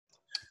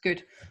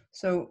Good.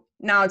 So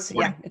now it's,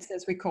 Morning. yeah, it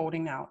says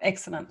recording now.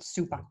 Excellent.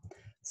 Super.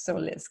 So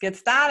let's get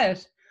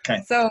started.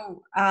 Okay.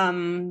 So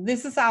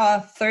this is our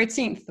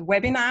 13th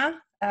webinar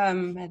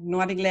at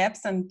Nordic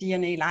Labs and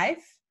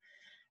DNALIFE.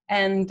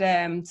 And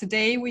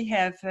today we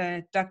have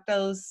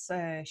Doctors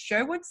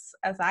Sherwoods,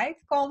 as I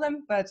call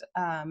them, but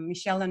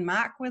Michelle and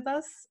Mark with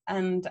us,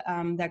 and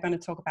they're going to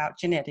talk about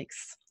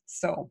genetics.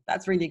 So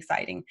that's really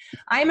exciting.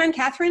 I'm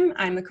Anne-Catherine.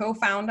 I'm the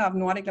co-founder of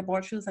Nordic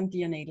Laboratories and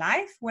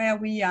DNALIFE, where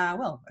we are,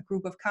 well, a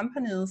group of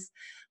companies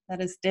that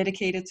is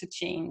dedicated to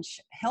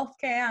change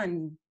healthcare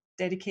and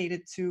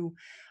dedicated to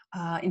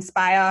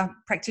inspire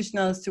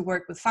practitioners to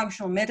work with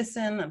functional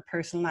medicine and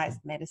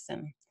personalized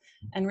medicine.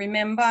 And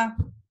remember,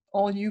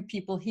 all you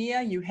people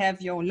here, you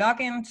have your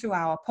login to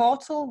our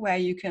portal where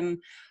you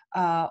can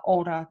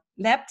order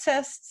lab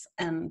tests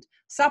and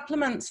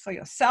supplements for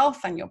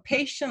yourself and your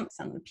patients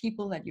and the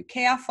people that you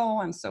care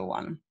for and so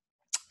on.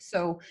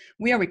 So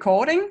we are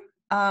recording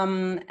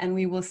and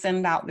we will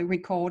send out the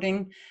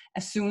recording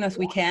as soon as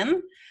we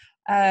can.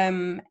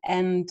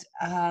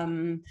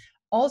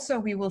 Also,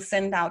 we will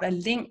send out a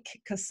link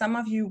because some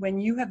of you, when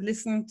you have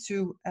listened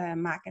to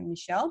Mark and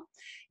Michelle,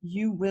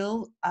 you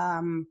will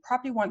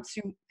probably want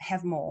to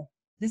have more.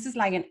 This is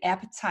like an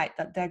appetite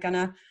that they're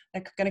gonna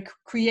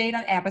create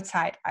an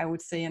appetite, I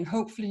would say, and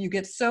hopefully you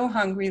get so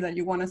hungry that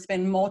you want to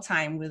spend more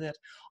time with it.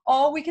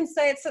 Or we can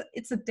say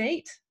it's a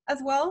date as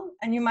well,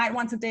 and you might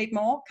want to date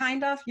more,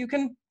 kind of. You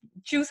can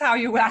choose how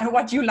you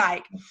what you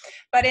like.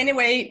 But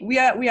anyway, we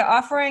are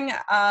offering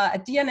a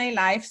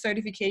DNALIFE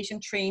certification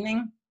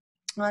training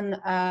on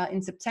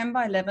in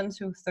September 11th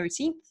to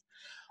 13th.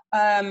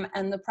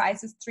 And the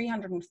price is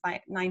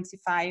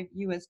 $395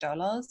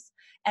 US.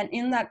 And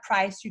in that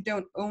price, you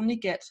don't only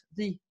get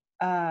the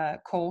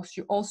course,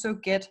 you also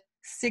get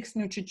 6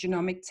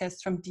 nutrigenomic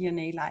tests from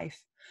DNALIFE.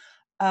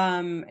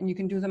 And you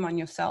can do them on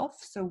yourself.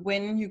 So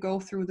when you go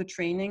through the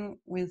training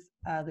with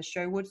the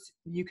Sherwoods,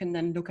 you can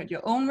then look at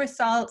your own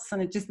results,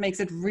 and it just makes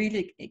it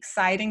really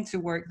exciting to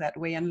work that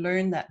way and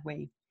learn that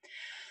way.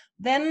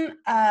 Then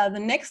the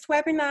next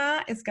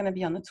webinar is going to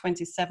be on the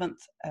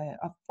 27th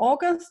of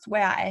August,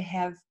 where I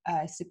have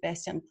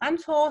Sebastian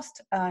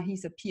Brandhorst.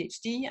 He's a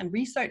PhD and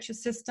research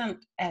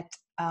assistant at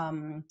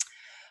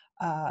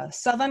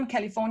Southern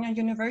California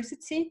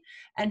University,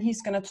 and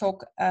he's going to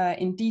talk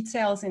in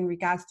details in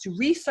regards to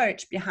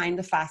research behind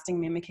the fasting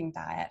mimicking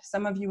diet.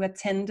 Some of you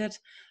attended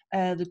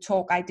the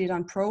talk I did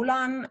on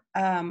Prolon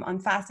on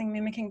fasting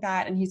mimicking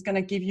diet, and he's going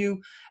to give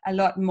you a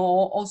lot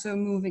more, also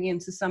moving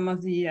into some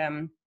of the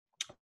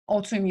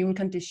autoimmune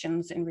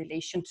conditions in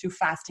relation to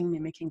fasting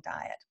mimicking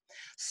diet.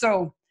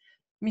 So,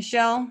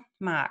 Michelle,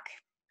 Mark,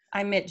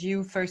 I met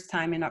you first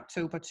time in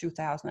October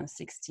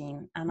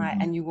 2016,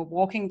 and you were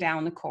walking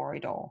down the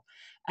corridor,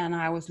 and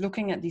I was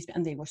looking at these,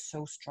 and they were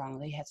so strong.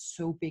 They had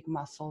so big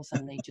muscles,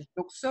 and they just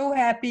looked so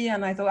happy.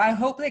 And I thought, I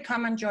hope they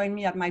come and join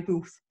me at my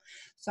booth.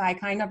 So I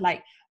kind of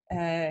like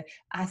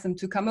asked them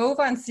to come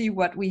over and see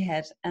what we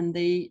had, and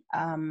they.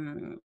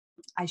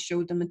 I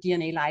showed them the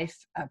DNALIFE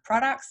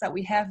products that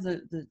we have,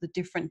 the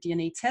different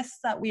DNA tests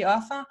that we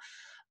offer,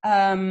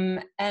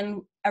 and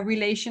a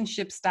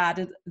relationship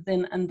started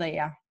then and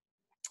there.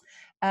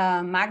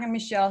 Mark and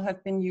Michelle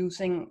have been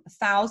using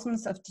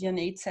thousands of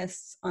DNA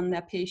tests on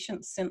their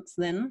patients since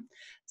then.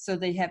 So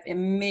they have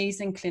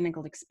amazing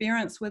clinical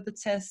experience with the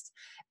test,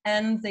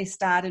 and they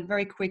started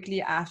very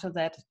quickly after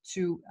that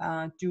to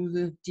do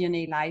the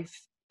DNALIFE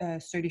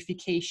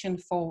certification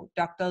for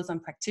doctors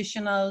and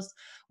practitioners.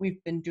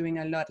 We've been doing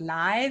a lot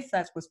live.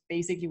 That was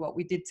basically what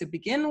we did to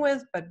begin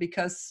with, but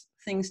because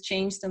things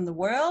changed in the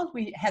world,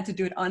 we had to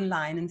do it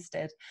online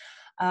instead.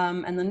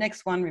 And the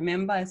next one,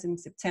 remember, is in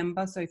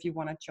September, so if you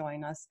want to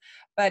join us.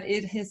 But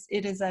it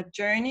is a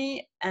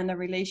journey and a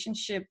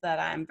relationship that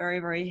I'm very,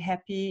 very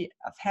happy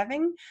of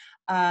having.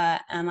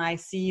 And I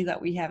see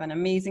that we have an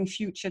amazing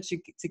future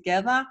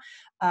together,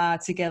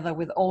 together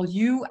with all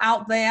you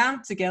out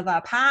there, together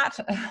apart.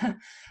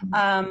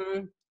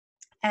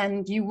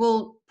 And you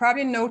will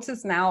probably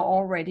notice now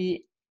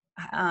already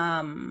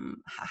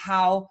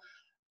how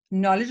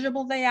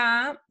knowledgeable they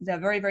are. They're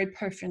very, very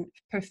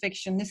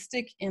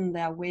perfectionistic in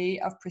their way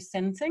of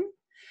presenting,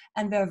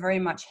 and they're very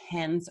much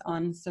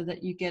hands-on, so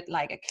that you get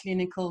like a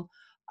clinical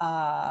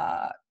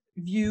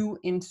view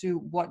into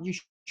what you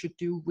should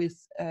do with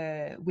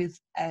a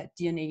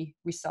DNA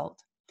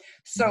result.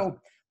 So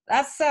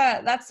that's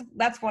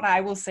what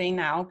I will say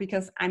now,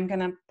 because I'm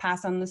gonna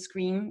pass on the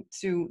screen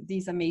to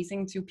these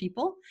amazing 2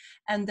 people,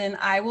 and then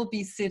I will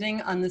be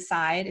sitting on the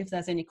side. If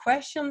there's any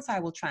questions, I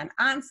will try and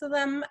answer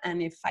them,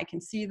 and if I can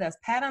see there's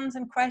patterns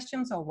in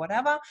questions or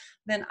whatever,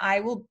 then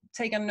I will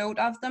take a note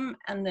of them,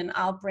 and then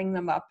I'll bring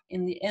them up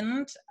in the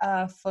end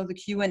for the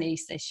Q&A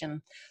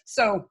session.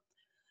 So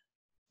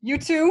you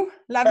 2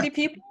 lovely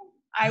people,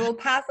 I will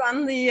pass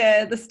on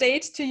the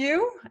stage to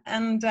you,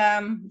 and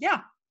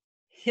yeah,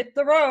 hit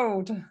the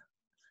road.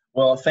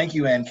 Well, thank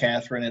you, Ann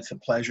Catherine. It's a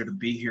pleasure to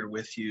be here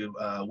with you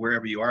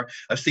wherever you are.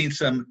 I've seen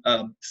some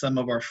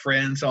of our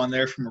friends on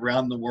there from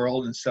around the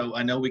world, and so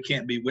I know we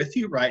can't be with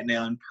you right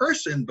now in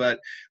person, but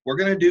we're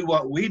going to do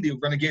what we do.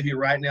 We're going to give you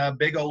right now a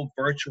big old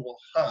virtual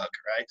hug,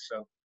 right?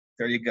 So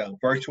there you go,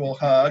 virtual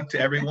hug to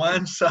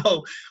everyone.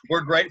 So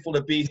we're grateful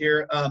to be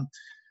here.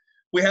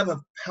 We have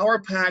a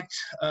power-packed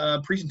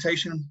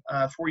presentation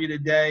for you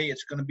today.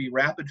 It's going to be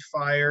rapid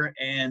fire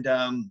and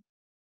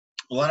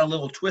a lot of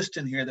little twists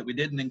in here that we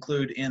didn't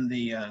include in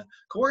the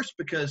course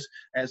because,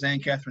 as Ann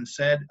Catherine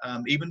said,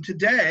 even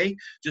today,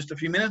 just a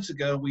few minutes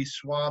ago, we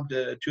swabbed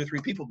 2 or 3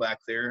 people back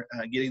there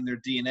getting their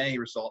DNA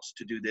results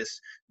to do this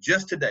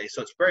just today.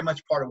 So it's very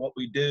much part of what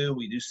we do.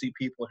 We do see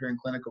people here in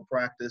clinical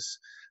practice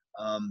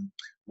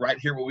right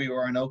here where we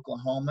are in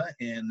Oklahoma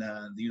in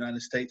the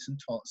United States in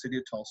city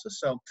of Tulsa.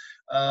 So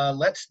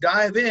let's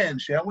dive in,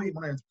 shall we?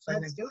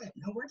 Let's do it.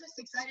 No, we're just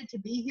excited to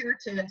be here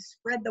to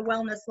spread the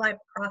wellness life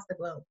across the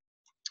globe.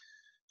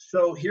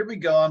 So here we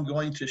go. I'm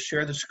going to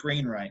share the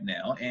screen right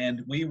now,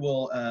 and we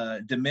will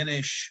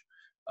diminish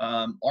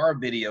our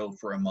video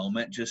for a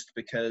moment just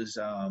because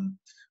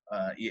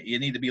you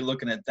need to be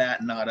looking at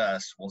that, not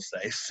us, we'll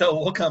say. So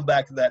we'll come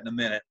back to that in a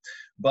minute.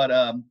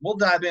 But we'll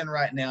dive in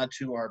right now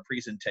to our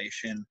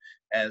presentation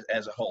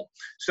as a whole.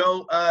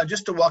 So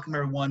just to welcome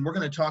everyone, we're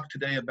going to talk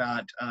today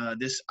about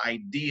this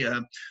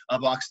idea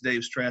of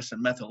oxidative stress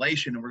and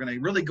methylation, and we're going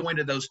to really go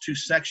into those 2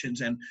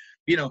 sections and,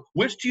 you know,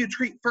 which do you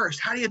treat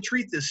first? How do you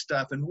treat this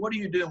stuff? And what do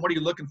you do? And what are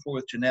you looking for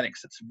with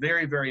genetics? It's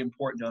very, very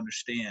important to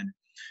understand.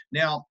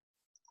 Now,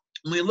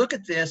 when we look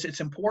at this, it's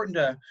important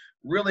to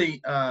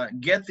really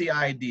get the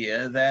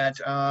idea that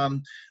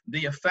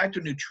the effect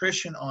of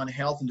nutrition on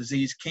health and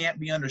disease can't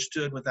be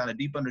understood without a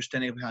deep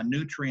understanding of how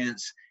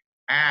nutrients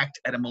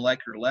act at a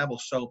molecular level.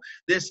 So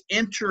this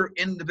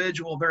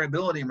inter-individual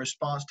variability in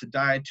response to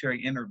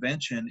dietary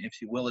intervention,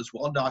 if you will, is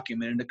well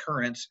documented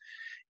occurrence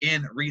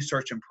in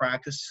research and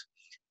practice.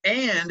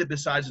 And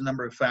besides a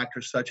number of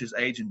factors such as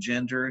age and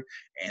gender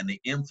and the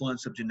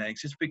influence of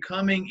genetics, it's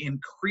becoming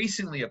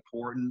increasingly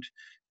important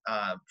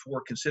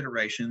for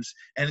considerations.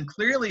 And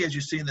clearly, as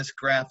you see in this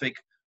graphic,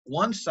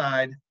 one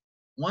size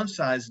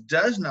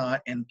does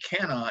not and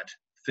cannot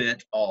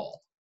fit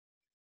all.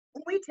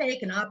 When we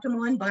take an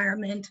optimal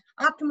environment,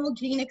 optimal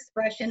gene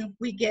expression,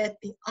 we get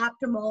the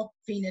optimal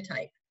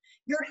phenotype.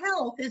 Your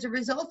health is a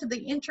result of the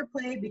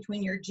interplay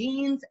between your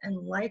genes and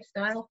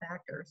lifestyle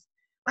factors.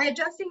 By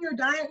adjusting your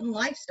diet and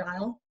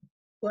lifestyle,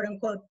 quote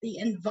unquote, the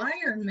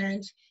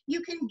environment,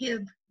 you can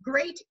give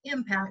great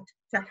impact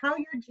to how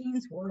your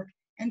genes work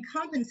and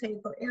compensate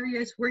for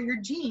areas where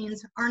your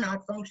genes are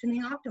not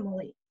functioning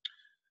optimally.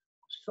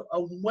 So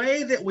a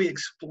way that we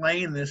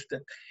explain this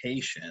to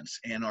patients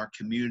and our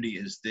community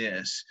is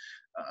this.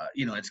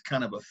 You know, it's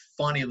kind of a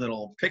funny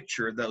little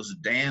picture of those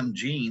damn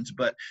genes,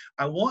 but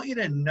I want you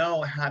to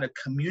know how to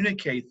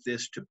communicate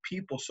this to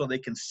people so they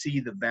can see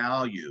the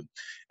value.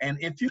 And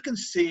if you can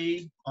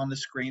see on the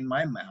screen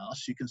my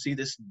mouse, you can see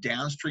this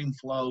downstream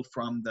flow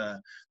from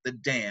the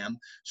dam.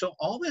 So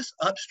all this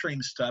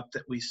upstream stuff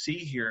that we see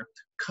here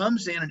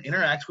comes in and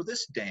interacts with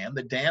this dam.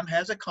 The dam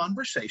has a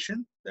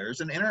conversation. There's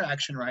an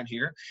interaction right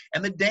here.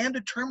 And the dam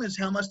determines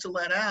how much to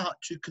let out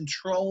to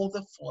control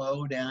the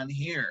flow down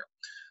here.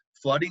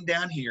 Flooding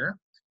down here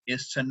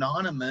is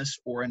synonymous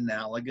or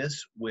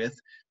analogous with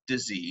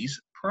disease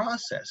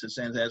processes.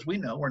 And as we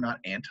know, we're not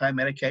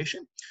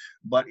anti-medication,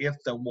 but if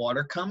the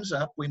water comes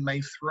up, we may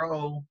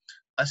throw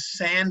a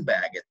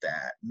sandbag at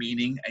that,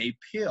 meaning a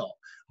pill.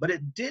 But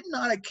it did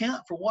not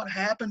account for what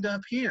happened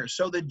up here.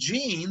 So the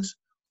genes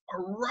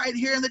are right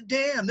here in the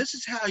dam. This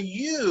is how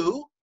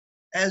you,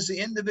 as the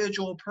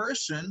individual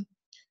person,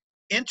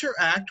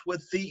 interact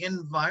with the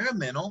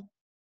environmental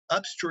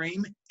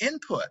upstream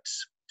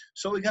inputs.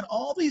 So we got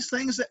all these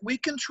things that we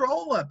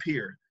control up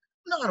here.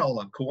 Not all,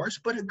 of course,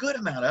 but a good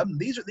amount of them.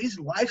 These are these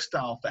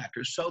lifestyle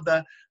factors. So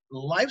the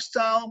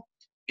lifestyle,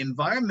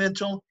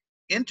 environmental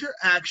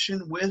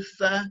interaction with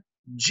the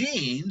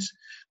genes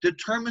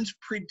determines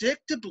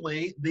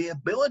predictably the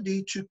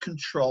ability to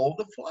control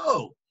the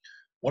flow.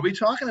 What are we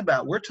talking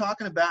about? We're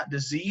talking about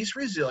disease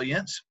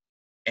resilience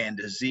and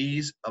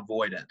disease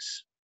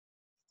avoidance.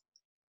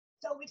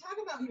 So we talk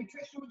about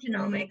nutritional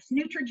genomics,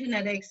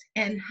 nutrigenetics,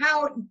 and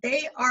how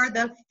they are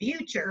the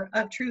future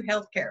of true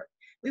healthcare.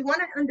 We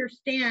want to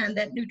understand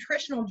that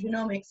nutritional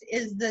genomics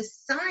is the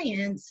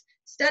science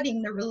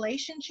studying the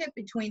relationship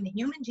between the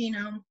human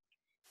genome,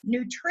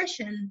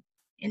 nutrition,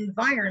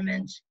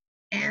 environment,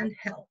 and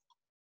health.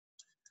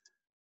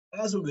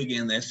 As we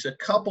begin this, a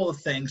couple of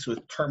things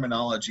with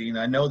terminology, and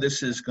I know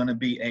this is going to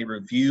be a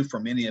review for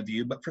many of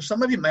you, but for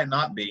some of you it might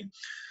not be.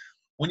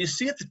 When you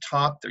see at the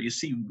top there, you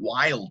see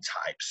wild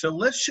type. So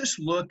let's just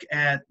look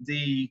at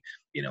the,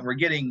 we're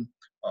getting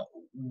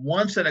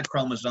one set of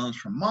chromosomes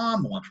from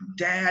mom, one from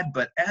dad,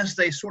 but as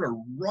they sort of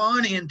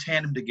run in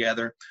tandem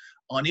together,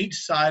 on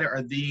each side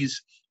are these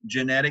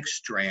genetic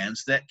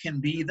strands that can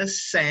be the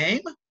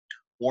same,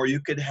 or you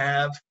could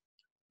have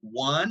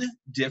one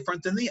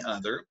different than the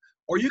other,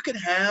 or you could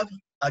have,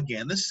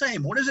 again, the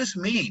same. What does this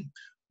mean?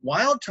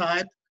 Wild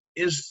type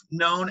is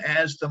known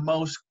as the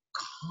most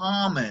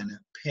common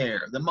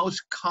pair, the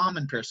most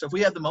common pair. So if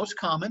we have the most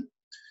common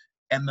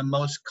and the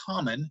most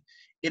common,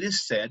 it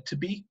is said to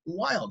be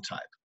wild type.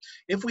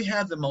 If we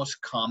have the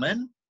most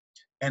common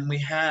and we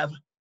have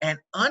an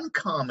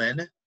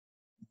uncommon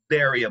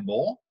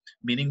variable,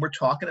 meaning we're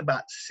talking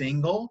about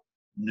single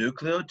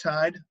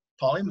nucleotide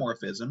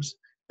polymorphisms,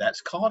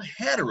 that's called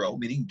hetero,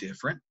 meaning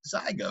different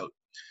zygote.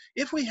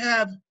 If we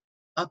have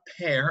a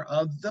pair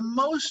of the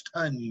most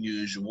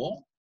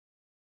unusual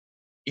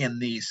in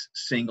these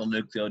single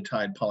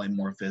nucleotide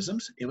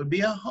polymorphisms, it would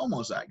be a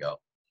homozygote.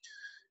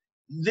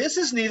 This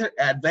is neither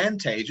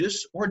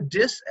advantageous or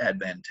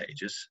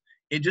disadvantageous.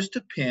 It just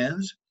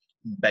depends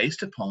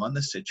based upon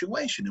the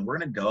situation. And we're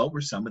going to go over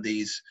some of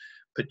these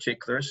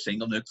particular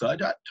single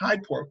nucleotide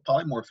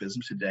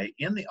polymorphisms today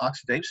in the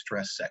oxidative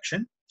stress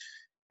section,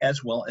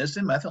 as well as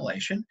the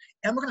methylation.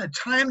 And we're going to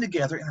tie them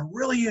together in a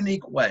really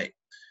unique way.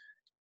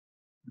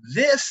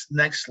 This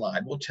next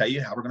slide will tell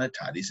you how we're going to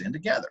tie these in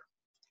together.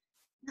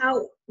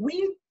 Now,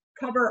 we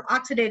cover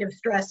oxidative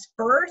stress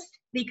first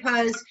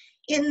because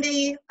in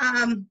a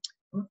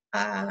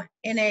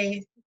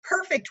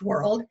perfect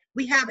world,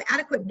 we have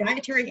adequate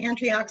dietary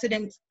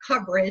antioxidant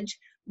coverage,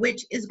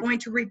 which is going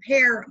to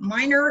repair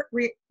minor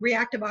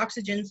reactive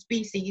oxygen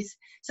species.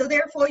 So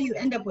therefore, you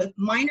end up with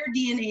minor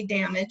DNA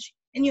damage,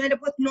 and you end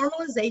up with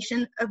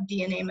normalization of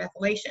DNA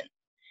methylation.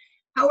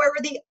 However,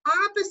 the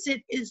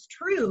opposite is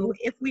true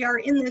if we are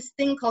in this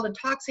thing called a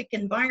toxic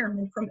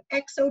environment from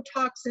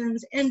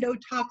exotoxins,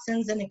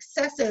 endotoxins, and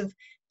excessive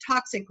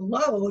toxic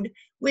load,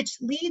 which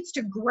leads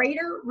to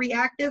greater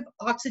reactive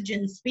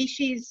oxygen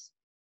species,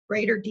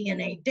 greater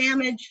DNA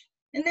damage,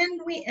 and then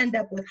we end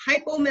up with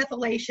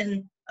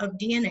hypomethylation of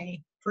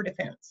DNA for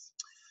defense.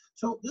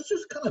 So let's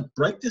just kind of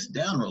break this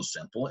down real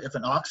simple. If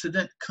an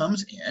oxidant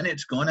comes in,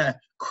 it's going to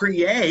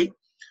create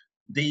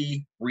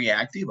the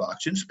reactive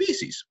oxygen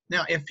species.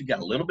 Now, if you got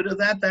a little bit of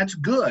that, that's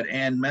good,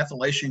 and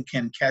methylation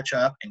can catch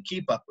up and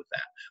keep up with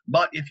that.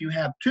 But if you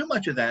have too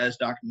much of that, as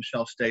Dr.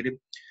 Michelle stated,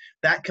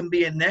 that can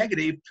be a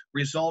negative,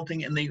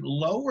 resulting in the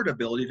lowered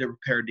ability to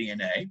repair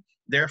DNA.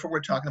 Therefore, we're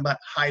talking about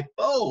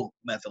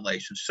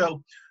hypomethylation.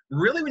 So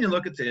really, when you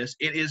look at this,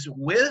 it is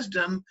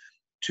wisdom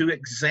to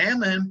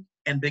examine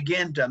and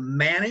begin to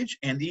manage,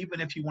 and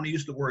even if you want to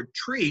use the word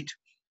treat,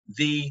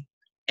 the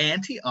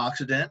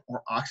antioxidant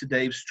or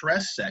oxidative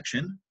stress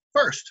section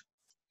first.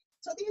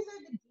 So these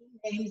are the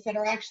names that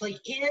are actually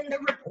in the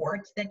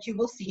reports that you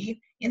will see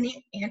in the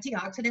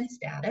antioxidant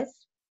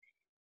status.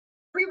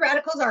 Free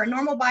radicals are a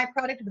normal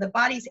byproduct of the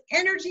body's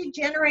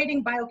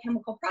energy-generating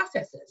biochemical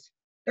processes.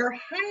 They're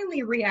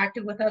highly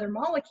reactive with other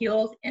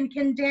molecules and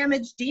can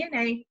damage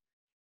DNA,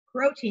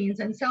 proteins,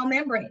 and cell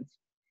membranes.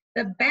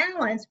 The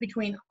balance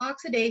between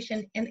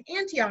oxidation and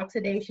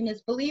antioxidation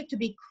is believed to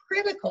be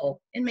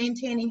critical in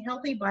maintaining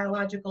healthy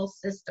biological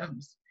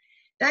systems.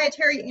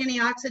 Dietary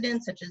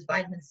antioxidants such as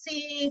vitamin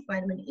C,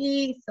 vitamin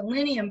E,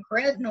 selenium,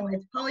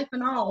 carotenoids,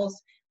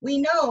 polyphenols, we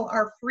know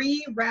are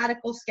free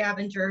radical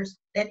scavengers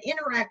that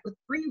interact with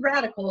free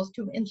radicals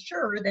to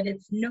ensure that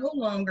it's no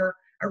longer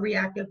a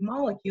reactive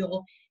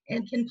molecule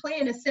and can play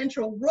an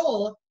essential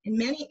role in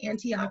many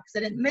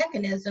antioxidant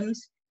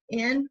mechanisms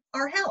in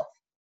our health.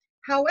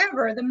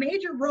 However, the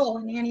major role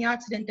in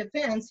antioxidant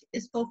defense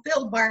is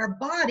fulfilled by our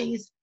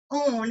body's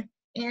own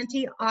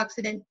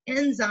antioxidant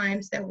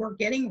enzymes that we're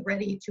getting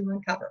ready to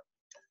uncover.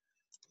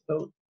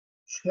 So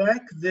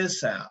check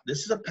this out.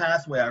 This is a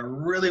pathway I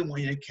really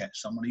want you to catch.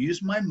 So I'm going to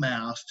use my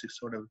mouse to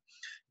sort of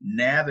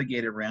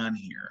navigate around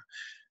here.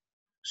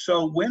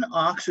 So when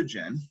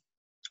oxygen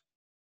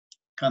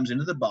comes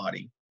into the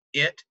body,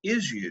 it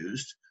is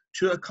used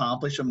to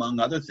accomplish, among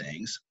other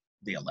things,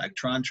 the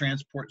electron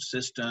transport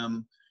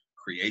system,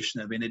 creation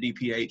of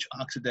NADPH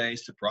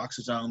oxidase, the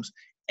peroxisomes,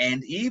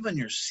 and even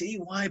your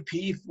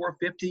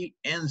CYP450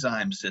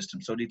 enzyme system,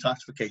 so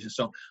detoxification.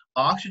 So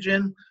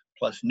oxygen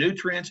plus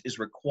nutrients is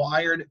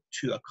required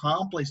to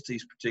accomplish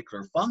these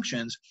particular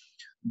functions,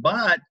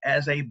 but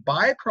as a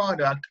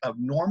byproduct of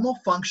normal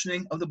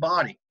functioning of the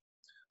body,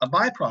 a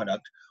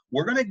byproduct,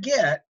 we're going to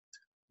get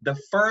the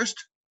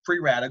first free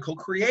radical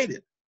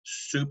created,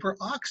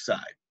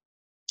 superoxide.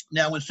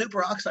 Now, when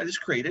superoxide is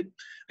created,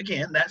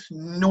 again, that's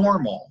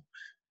normal.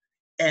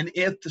 And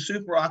if the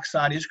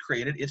superoxide is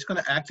created, it's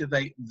going to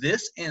activate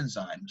this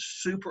enzyme,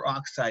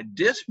 superoxide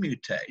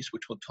dismutase,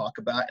 which we'll talk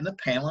about in the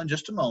panel in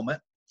just a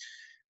moment.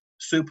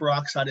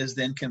 Superoxide is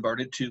then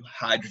converted to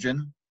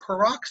hydrogen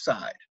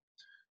peroxide.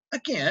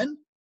 Again,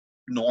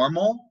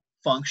 normal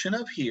function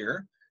of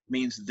here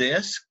means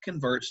this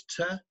converts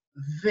to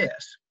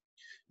this.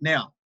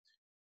 Now,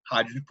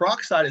 hydrogen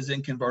peroxide is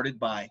then converted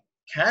by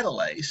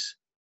catalase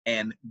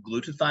and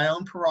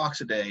glutathione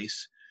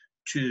peroxidase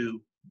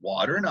to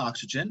water and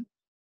oxygen,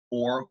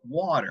 or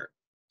water.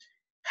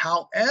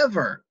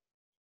 However,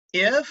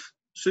 if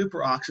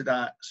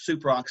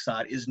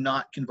superoxide is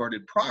not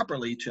converted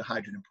properly to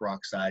hydrogen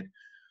peroxide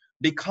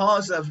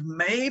because of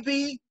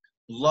maybe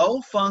low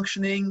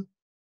functioning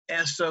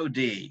SOD.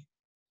 Let's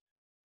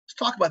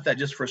talk about that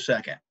just for a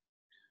second.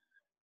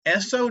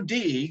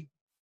 SOD,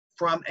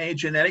 from a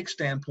genetic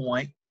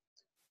standpoint,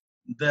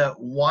 the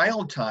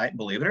wild type,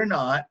 believe it or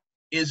not,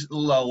 is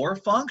lower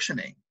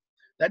functioning.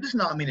 That does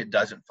not mean it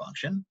doesn't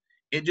function.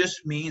 It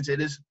just means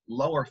it is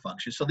lower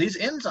function. So these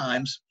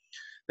enzymes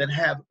that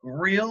have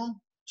real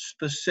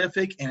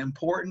specific and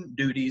important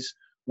duties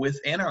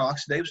within our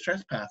oxidative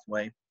stress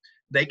pathway,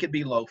 they could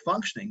be low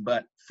functioning.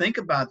 But think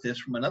about this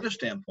from another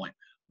standpoint.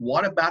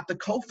 What about the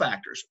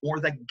cofactors or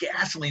the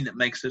gasoline that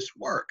makes this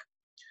work?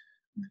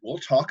 We'll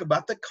talk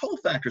about the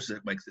cofactors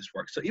that make this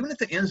work. So even if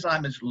the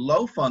enzyme is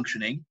low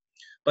functioning,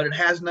 but it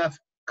has enough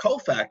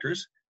cofactors,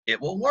 it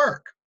will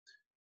work.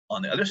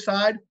 On the other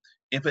side,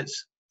 if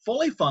it's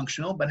fully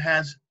functional but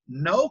has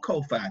no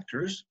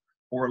cofactors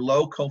or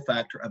low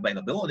cofactor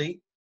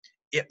availability,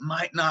 it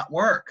might not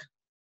work.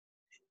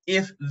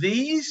 If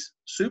these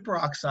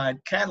superoxide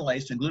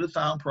catalase and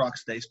glutathione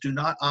peroxidase do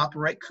not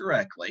operate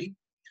correctly,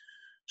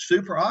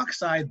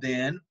 superoxide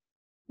then,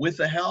 with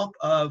the help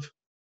of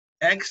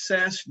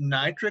excess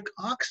nitric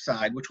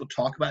oxide, which we'll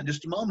talk about in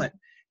just a moment,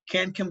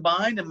 can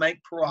combine to make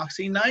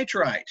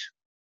peroxynitrite.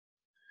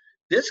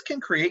 This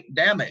can create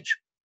damage,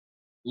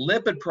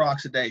 lipid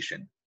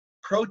peroxidation,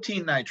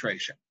 protein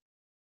nitration.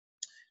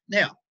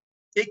 Now,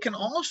 it can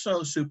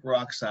also,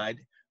 superoxide,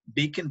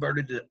 be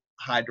converted to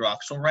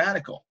hydroxyl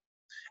radical,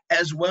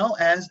 as well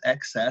as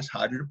excess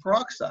hydrogen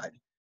peroxide.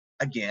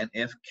 Again,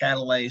 if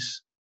catalase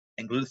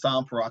and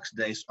glutathione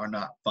peroxidase are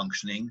not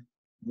functioning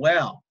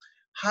well.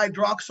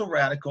 Hydroxyl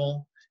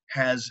radical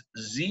has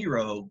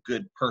zero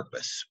good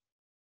purpose.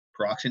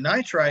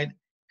 Peroxynitrite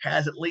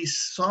has at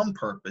least some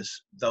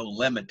purpose, though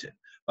limited,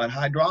 but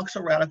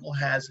hydroxyl radical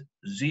has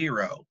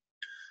zero.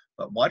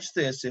 But watch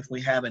this, if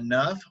we have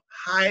enough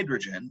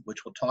hydrogen,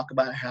 which we'll talk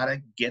about how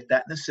to get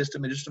that in the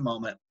system in just a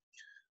moment,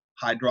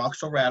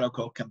 hydroxyl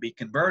radical can be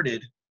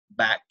converted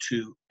back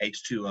to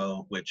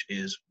H2O, which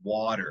is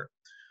water.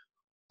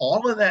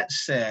 All of that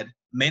said,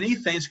 many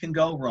things can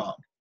go wrong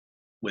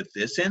with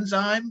this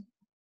enzyme,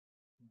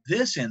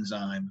 this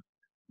enzyme,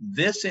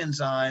 this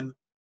enzyme,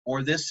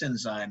 or this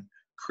enzyme,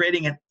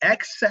 creating an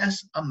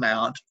excess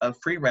amount of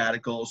free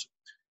radicals,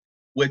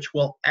 which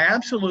will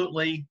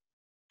absolutely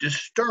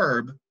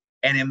disturb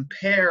and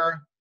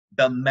impair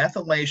the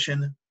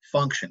methylation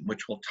function,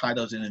 which we'll tie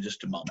those in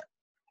just a moment.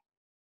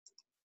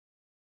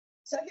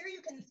 So here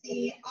you can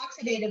see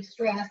oxidative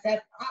stress,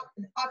 that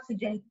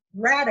oxygen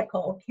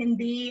radical can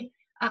be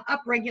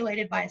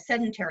upregulated by a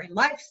sedentary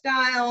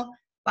lifestyle,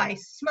 by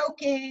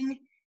smoking,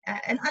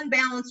 an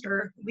unbalanced,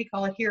 or we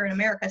call it here in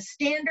America,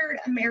 standard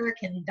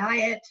American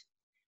diet.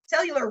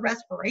 Cellular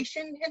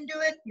respiration can do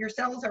it. Your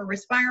cells are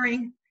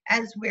respiring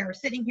as we're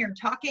sitting here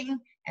talking,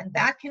 and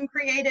that can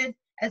create it,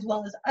 as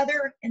well as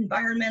other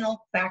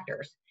environmental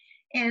factors.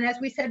 And as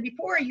we said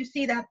before, you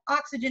see that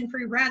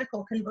oxygen-free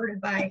radical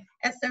converted by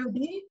SOD,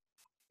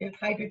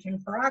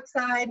 hydrogen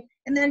peroxide,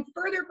 and then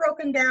further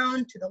broken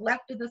down to the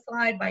left of the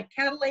slide by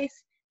catalase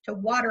to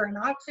water and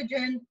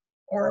oxygen,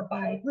 or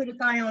by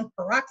glutathione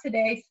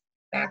peroxidase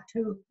back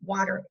to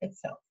water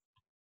itself.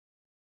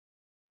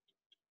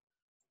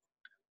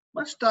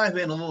 Let's dive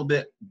in a little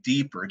bit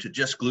deeper to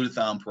just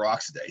glutathione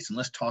peroxidase, and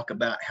let's talk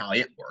about how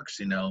it works.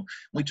 You know,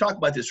 when we talk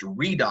about this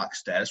redox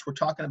status, we're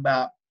talking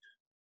about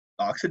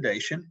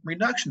oxidation,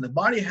 reduction. The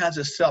body has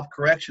a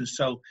self-correction.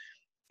 So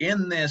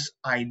in this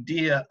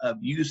idea of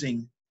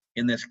using,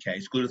 in this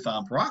case,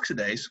 glutathione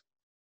peroxidase,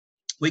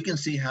 we can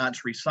see how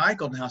it's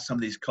recycled and how some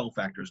of these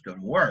cofactors go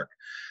to work.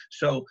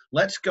 So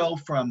let's go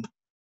from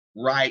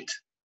right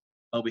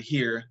over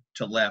here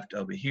to left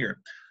over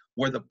here,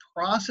 where the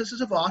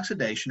processes of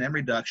oxidation and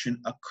reduction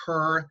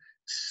occur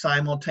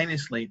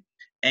simultaneously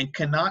and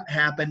cannot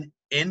happen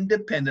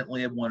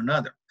independently of one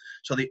another.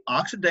 So the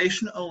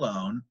oxidation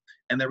alone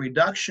and the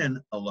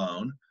reduction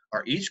alone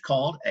are each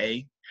called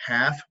a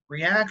half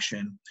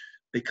reaction,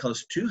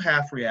 because two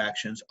half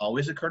reactions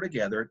always occur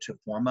together to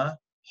form a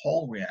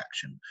whole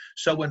reaction.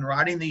 So when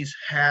writing these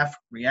half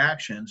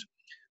reactions,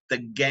 the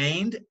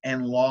gained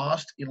and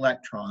lost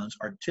electrons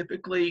are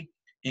typically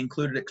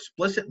included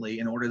explicitly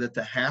in order that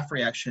the half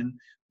reaction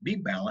be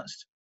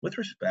balanced with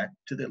respect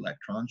to the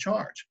electron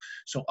charge.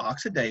 So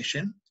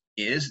oxidation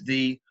is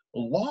the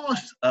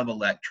loss of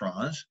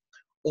electrons,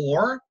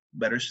 or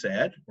better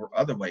said, or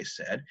other ways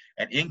said,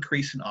 an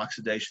increase in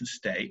oxidation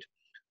state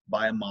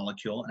by a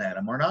molecule, an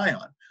atom, or an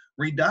ion.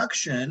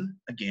 Reduction,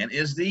 again,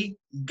 is the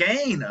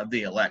gain of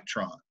the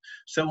electron.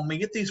 So when we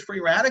get these free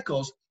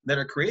radicals that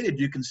are created,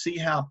 you can see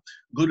how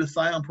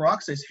glutathione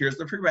peroxidase, here's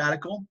the free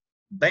radical,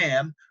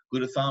 bam,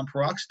 glutathione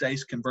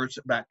peroxidase converts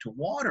it back to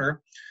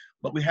water,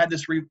 but we had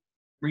this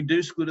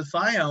reduced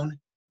glutathione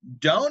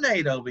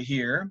donate over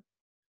here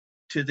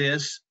to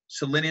this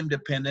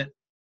selenium-dependent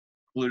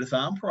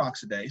glutathione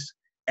peroxidase,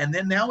 and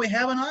then now we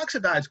have an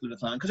oxidized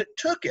glutathione because it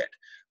took it.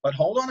 But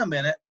hold on a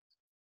minute,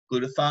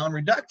 glutathione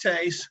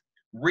reductase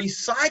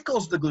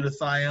recycles the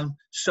glutathione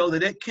so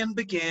that it can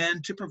begin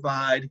to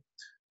provide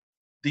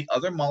the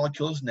other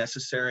molecules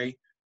necessary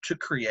to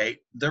create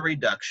the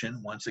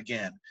reduction once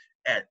again.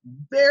 A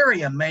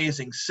very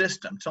amazing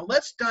system. So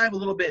let's dive a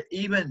little bit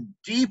even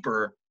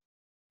deeper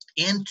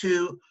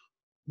into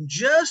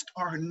just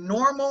our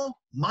normal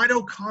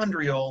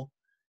mitochondrial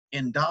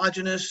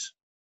endogenous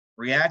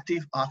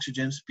reactive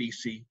oxygen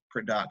species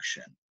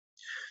production.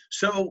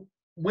 So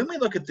when we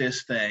look at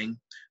this thing,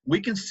 we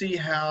can see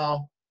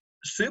how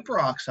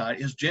superoxide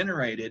is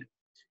generated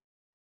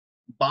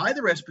by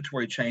the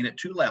respiratory chain at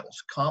two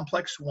levels,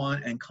 complex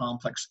 1 and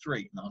complex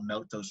 3. And I'll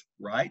note those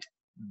right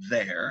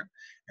there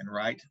and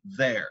right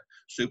there.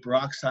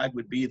 Superoxide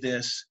would be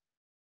this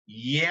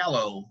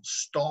yellow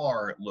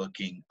star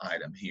looking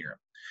item here.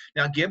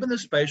 Now, given the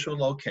spatial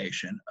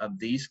location of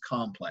these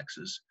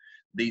complexes,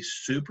 these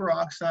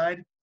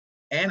superoxide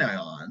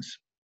anions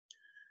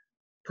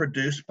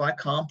produced by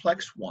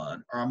complex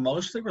 1 are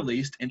mostly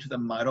released into the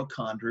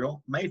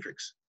mitochondrial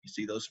matrix. You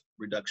see those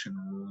reduction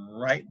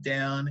right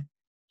down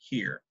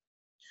here.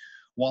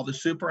 While the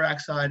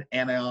superoxide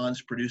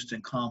anions produced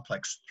in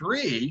complex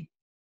 3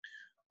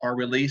 are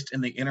released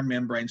in the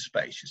intermembrane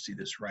space. You see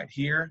this right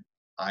here,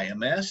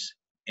 IMS,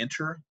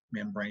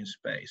 intermembrane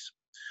space.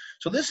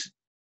 So this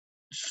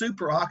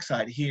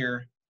superoxide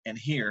here and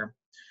here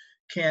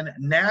can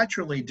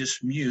naturally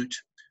dismute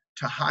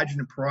to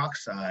hydrogen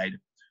peroxide,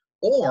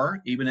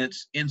 or even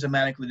it's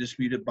enzymatically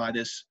dismuted by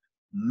this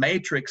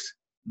matrix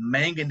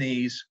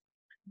manganese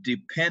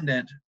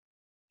dependent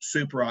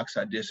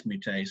superoxide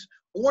dismutase,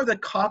 or the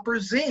copper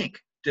zinc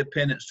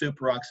dependent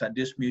superoxide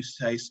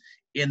dismutase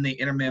in the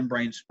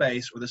intermembrane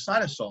space or the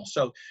cytosol.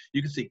 So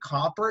you can see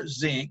copper,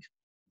 zinc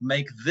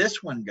make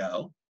this one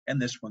go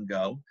and this one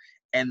go,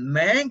 and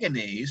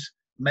manganese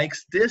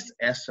makes this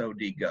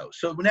SOD go.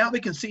 So now we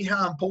can see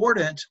how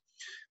important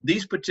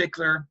these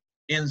particular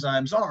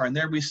enzymes are. And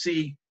there we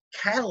see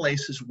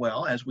catalase as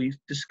well, as we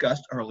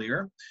discussed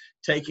earlier,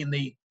 taking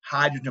the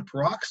hydrogen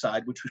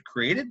peroxide, which was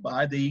created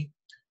by the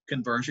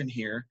conversion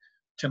here,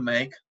 to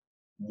make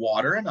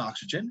water and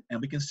oxygen. And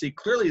we can see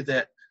clearly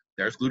that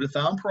there's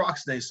glutathione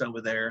peroxidase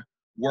over there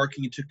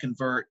working to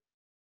convert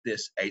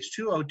this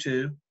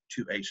H2O2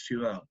 to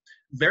H2O.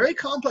 Very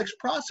complex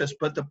process,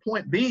 but the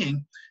point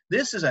being,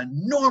 this is a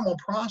normal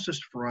process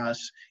for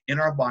us in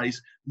our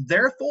bodies.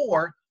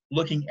 Therefore,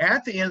 looking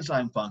at the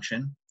enzyme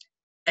function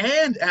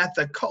and at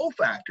the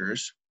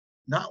cofactors,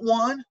 not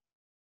one,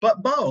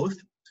 but both,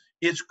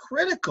 is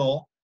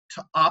critical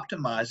to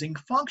optimizing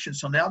function.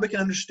 So now we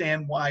can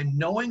understand why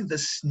knowing the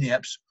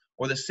SNPs,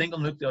 or the single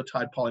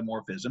nucleotide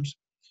polymorphisms,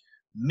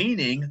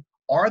 meaning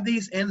are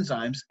these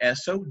enzymes,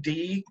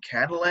 SOD,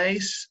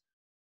 catalase,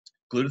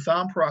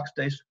 glutathione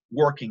peroxidase,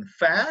 working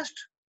fast,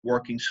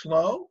 working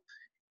slow,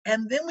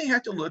 and then we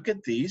have to look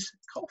at these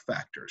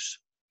cofactors.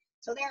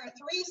 So there are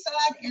three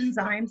SOD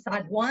enzymes,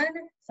 SOD1,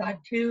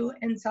 SOD2,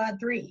 and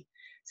SOD3.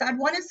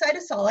 SOD1 is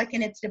cytosolic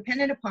and it's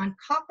dependent upon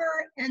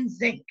copper and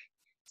zinc.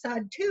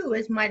 SOD2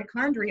 is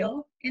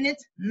mitochondrial and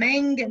it's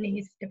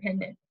manganese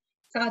dependent.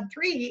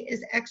 SOD3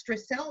 is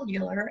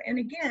extracellular and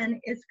again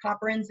is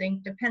copper and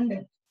zinc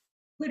dependent.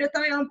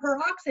 Glutathione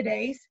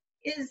peroxidase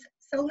is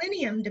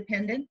selenium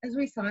dependent, as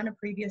we saw in a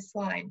previous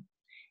slide.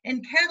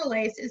 And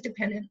catalase is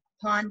dependent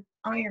upon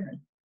iron.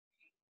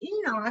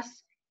 eNOS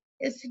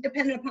is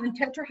dependent upon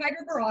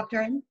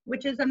tetrahydrobiopterin,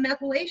 which is a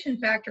methylation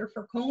factor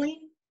for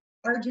choline,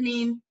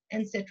 arginine,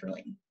 and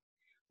citrulline.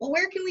 Well,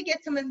 where can we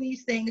get some of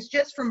these things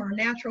just from our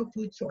natural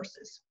food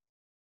sources?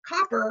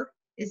 Copper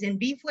is in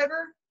beef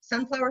liver,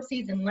 sunflower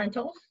seeds, and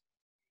lentils.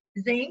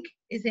 Zinc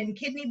is in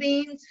kidney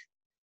beans,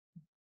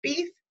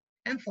 beef,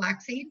 and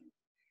flaxseed.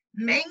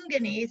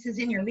 Manganese is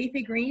in your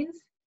leafy greens,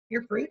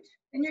 your fruit,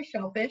 and your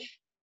shellfish.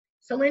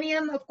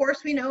 Selenium, of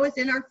course, we know is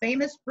in our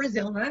famous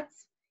Brazil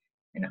nuts.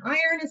 And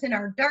iron is in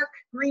our dark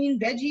green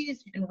veggies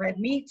and red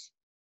meat.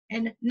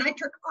 And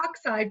nitric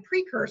oxide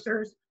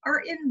precursors are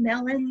in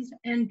melons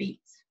and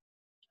beets.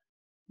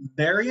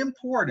 Very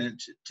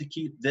important to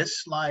keep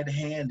this slide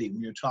handy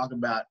when you're talking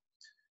about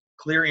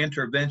clear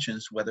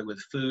interventions, whether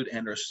with food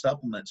and or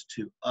supplements,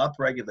 to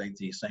upregulate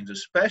these things,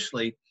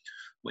 especially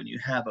when you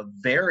have a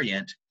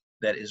variant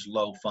that is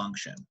low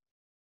function.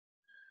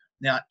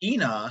 Now,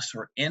 eNOS,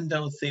 or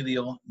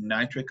endothelial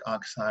nitric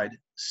oxide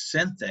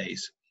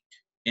synthase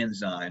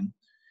enzyme,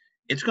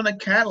 it's going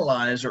to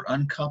catalyze or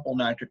uncouple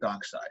nitric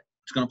oxide.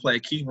 It's going to play a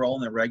key role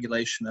in the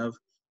regulation of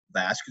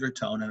vascular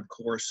tone and, of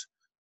course,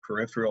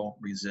 peripheral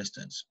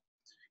resistance.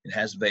 It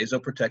has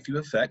vasoprotective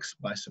effects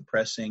by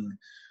suppressing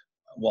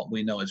what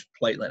we know as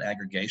platelet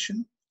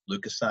aggregation,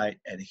 leukocyte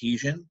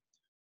adhesion,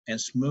 and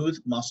smooth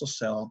muscle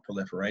cell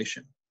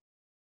proliferation.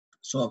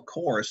 So, of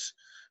course,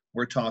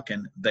 we're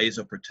talking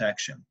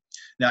vasoprotection.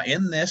 Now,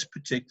 in this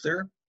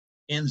particular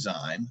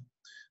enzyme,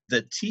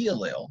 the T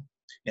allele,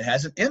 it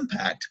has an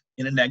impact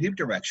in a negative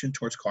direction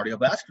towards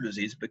cardiovascular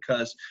disease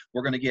because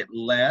we're going to get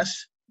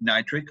less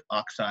nitric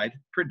oxide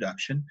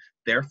production,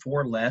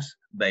 therefore less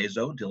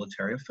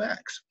vasodilatory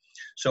effects.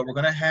 So we're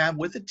going to have,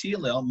 with the T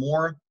allele,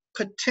 more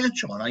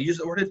potential, and I use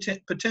the word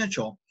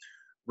potential,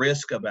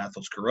 risk of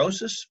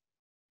atherosclerosis,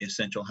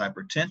 essential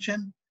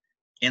hypertension,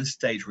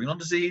 end-stage renal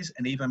disease,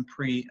 and even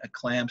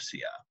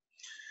preeclampsia.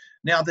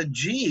 Now the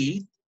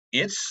G,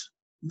 it's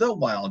the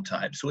wild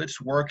type, so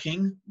it's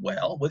working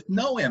well with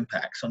no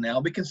impact. So now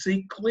we can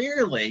see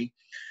clearly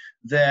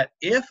that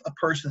if a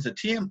person's a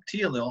T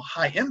allele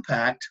high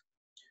impact,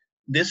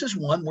 this is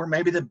one where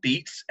maybe the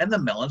beets and the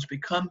melons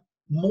become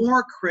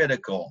more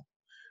critical.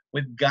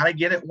 We've got to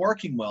get it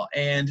working well.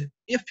 And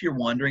if you're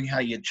wondering how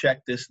you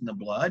check this in the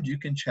blood, you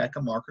can check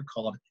a marker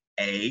called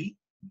ADMA.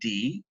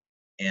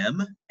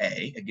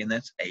 Again,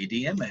 that's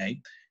ADMA,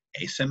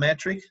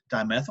 asymmetric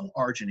dimethyl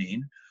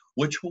arginine,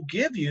 which will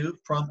give you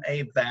from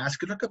a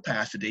vascular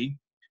capacity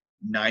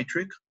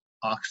nitric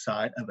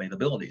oxide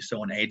availability. So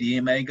when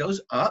ADMA goes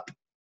up,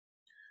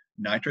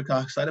 nitric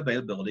oxide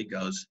availability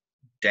goes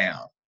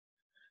down.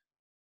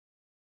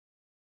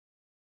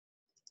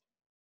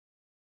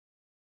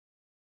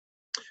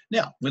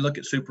 Now, we look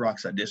at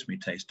superoxide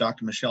dismutase.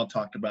 Dr. Michelle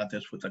talked about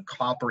this with the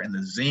copper and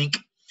the zinc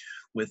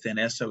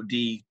within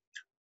SOD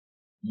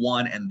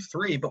 1 and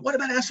 3. But what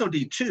about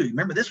SOD 2?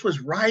 Remember, this was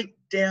right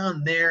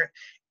down there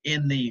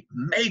in the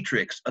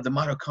matrix of the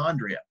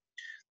mitochondria.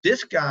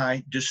 This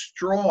guy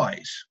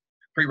destroys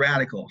free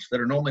radicals that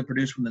are normally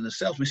produced within the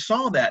cells. We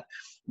saw that.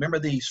 Remember,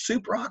 the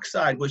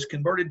superoxide was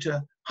converted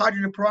to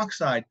hydrogen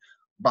peroxide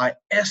by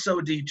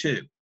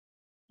SOD2.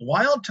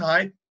 Wild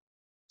type,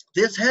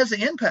 this has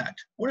an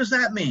impact. What does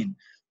that mean?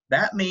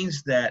 That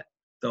means that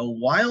the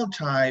wild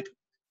type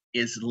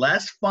is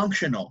less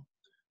functional,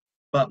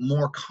 but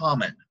more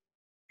common.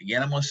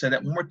 Again, I'm going to say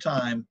that one more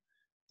time.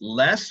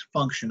 Less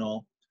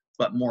functional,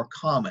 but more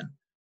common.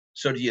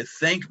 So do you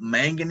think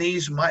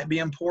manganese might be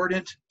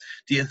important?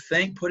 Do you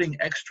think putting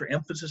extra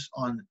emphasis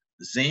on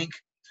zinc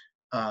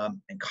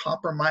and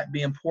copper might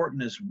be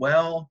important as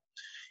well?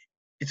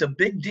 It's a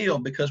big deal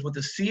because with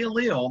the C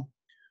allele,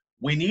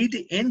 we need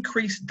to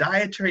increase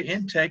dietary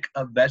intake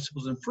of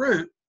vegetables and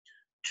fruit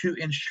to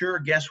ensure,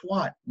 guess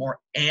what? More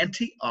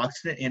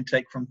antioxidant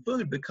intake from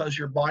food, because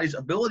your body's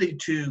ability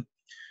to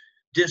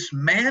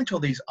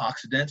dismantle these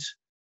oxidants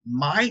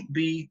might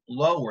be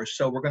lower.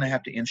 So we're going to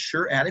have to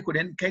ensure adequate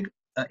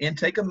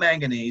intake of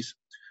manganese,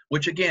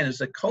 which again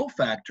is a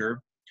cofactor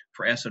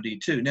for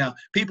SOD2. Now,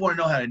 people want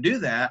to know how to do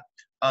that.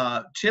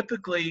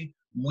 Typically,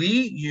 we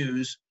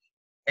use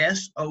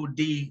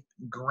SOD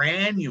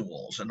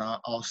granules, and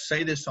I'll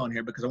say this on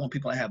here because I want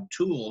people to have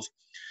tools.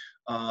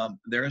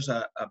 There's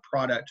a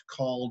product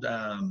called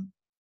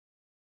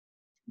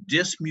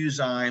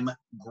Dismuzyme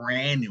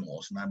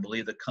granules, and I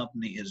believe the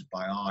company is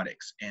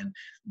Biotics, and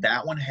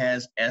that one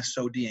has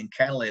SOD and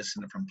catalase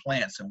in it from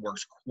plants and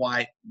works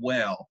quite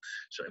well.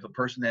 So if a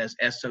person has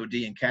SOD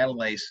and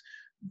catalase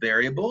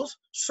variables,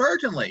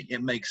 certainly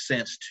it makes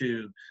sense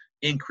to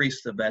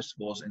increase the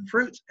vegetables and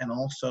fruits and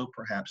also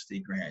perhaps the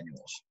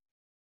granules.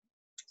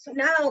 So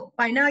now,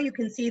 by now you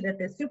can see that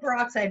the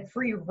superoxide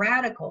free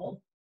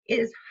radical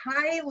is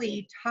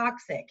highly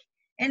toxic,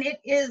 and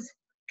it is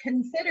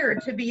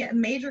considered to be a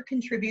major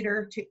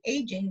contributor to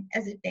aging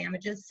as it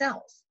damages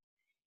cells.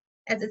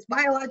 As it's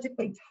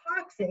biologically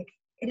toxic,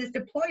 it is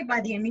deployed by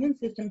the immune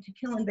system to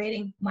kill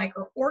invading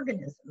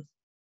microorganisms.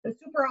 The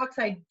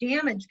superoxide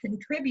damage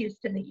contributes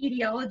to the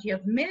etiology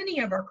of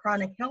many of our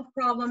chronic health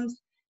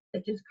problems,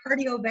 such as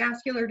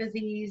cardiovascular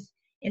disease,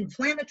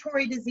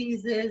 inflammatory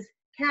diseases,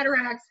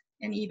 cataracts,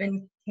 and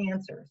even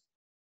cancers.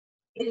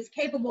 It is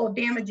capable of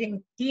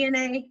damaging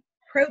DNA,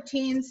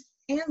 proteins,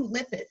 and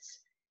lipids.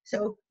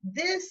 So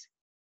this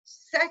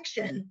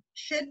section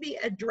should be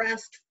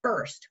addressed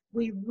first.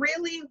 We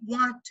really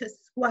want to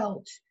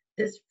squelch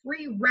this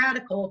free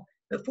radical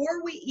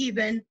before we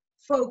even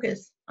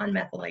focus on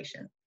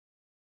methylation.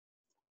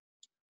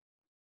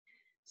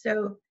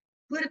 So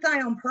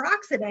glutathione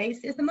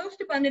peroxidase is the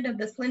most abundant of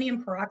the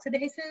selenium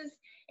peroxidases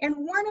and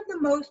one of the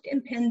most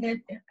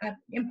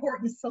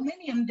important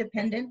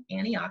selenium-dependent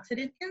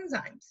antioxidant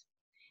enzymes.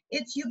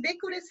 It's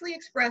ubiquitously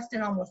expressed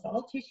in almost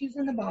all tissues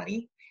in the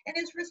body and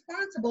is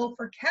responsible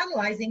for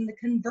catalyzing the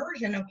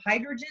conversion of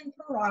hydrogen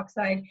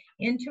peroxide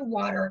into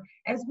water,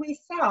 as we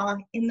saw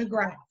in the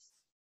graphs.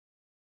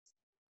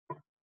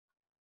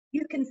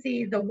 You can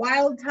see the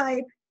wild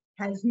type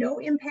has no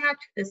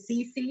impact, the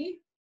CC.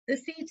 The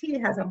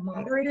CT has a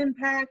moderate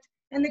impact,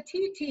 and the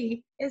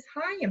TT is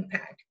high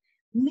impact,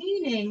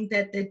 meaning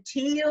that the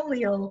T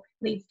allele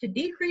leads to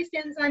decreased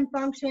enzyme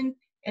function,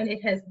 and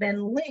it has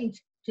been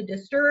linked to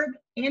disturbed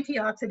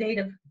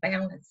antioxidative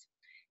balance.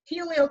 T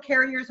allele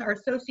carriers are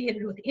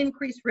associated with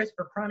increased risk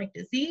for chronic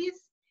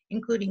disease,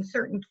 including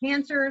certain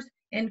cancers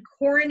and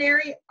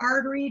coronary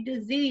artery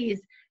disease,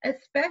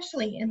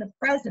 especially in the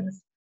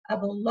presence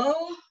of a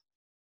low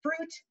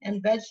fruit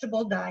and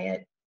vegetable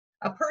diet,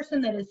 a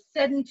person that is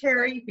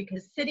sedentary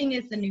because sitting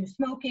is the new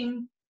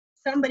smoking,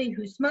 somebody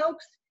who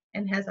smokes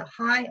and has a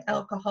high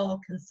alcohol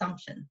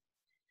consumption.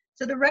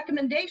 So the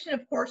recommendation,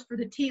 of course, for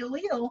the T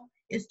allele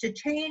is to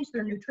change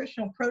their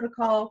nutritional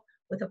protocol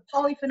with a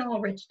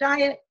polyphenol-rich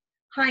diet,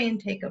 high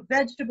intake of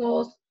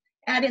vegetables,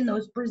 add in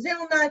those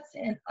Brazil nuts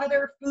and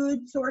other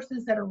food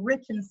sources that are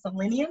rich in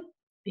selenium,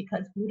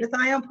 because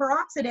glutathione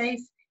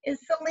peroxidase is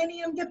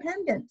selenium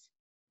dependent.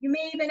 You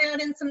may even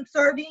add in some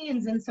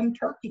sardines and some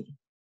turkey.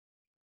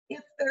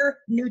 If their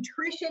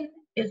nutrition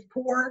is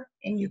poor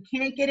and you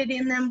can't get it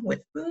in them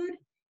with food,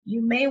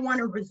 you may want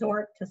to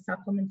resort to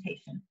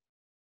supplementation.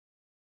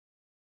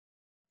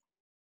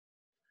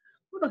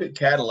 look at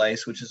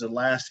catalase, which is the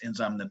last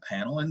enzyme in the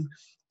panel, and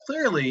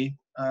clearly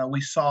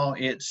we saw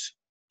its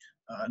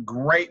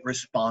great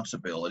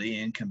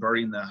responsibility in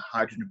converting the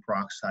hydrogen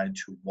peroxide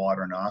to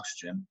water and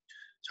oxygen.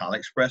 It's highly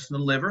expressed in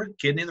the liver,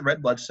 kidney, and the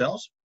red blood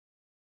cells.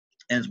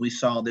 As we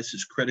saw, this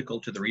is critical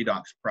to the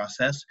redox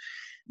process.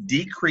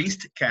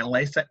 Decreased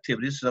catalase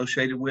activity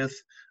associated with,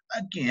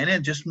 again,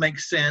 it just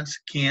makes sense,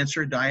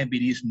 cancer,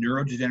 diabetes,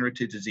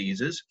 neurodegenerative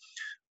diseases.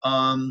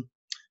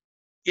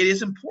 It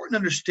is important to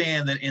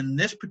understand that in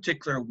this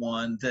particular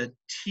one, the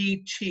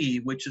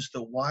TT, which is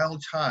the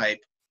wild type,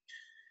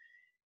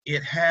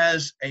 it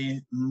has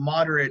a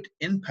moderate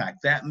impact.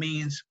 That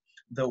means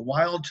the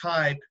wild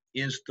type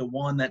is the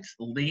one that's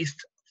least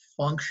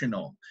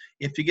functional.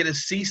 If you get a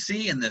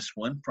CC in this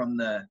one from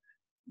the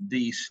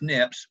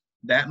SNPs,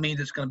 that means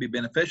it's going to be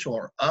beneficial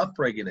or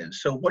upregulated.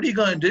 So what are you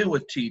going to do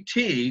with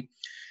TT?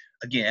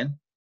 Again,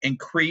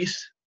 increase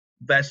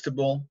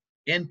vegetable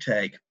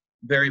intake.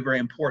 Very, very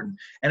important.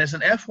 And as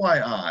an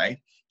FYI,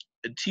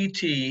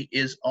 TT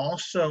is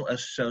also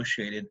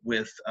associated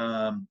with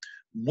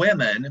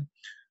women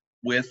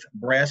with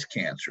breast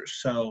cancer.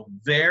 So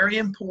very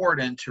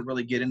important to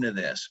really get into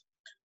this.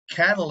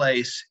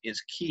 Catalase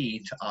is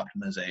key to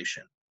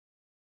optimization.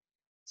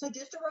 So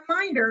just a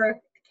reminder,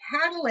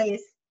 catalase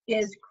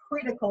is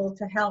critical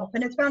to health,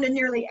 and it's found in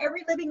nearly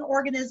every living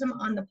organism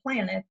on the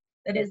planet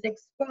that is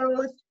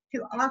exposed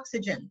to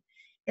oxygen.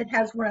 It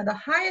has one of the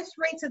highest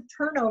rates of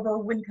turnover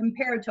when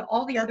compared to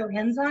all the other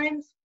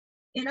enzymes.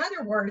 In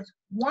other words,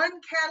 one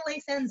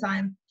catalase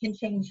enzyme can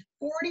change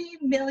 40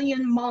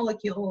 million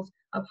molecules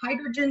of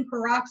hydrogen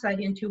peroxide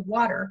into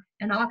water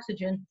and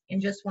oxygen in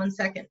just 1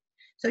 second.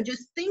 So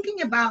just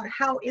thinking about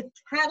how if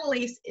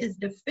catalase is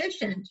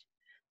deficient,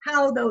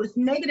 how those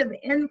negative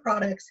end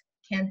products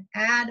can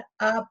add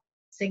up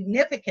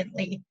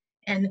significantly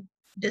and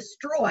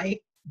destroy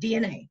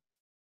DNA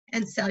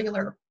and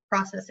cellular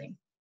processing.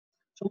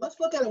 So let's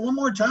look at it one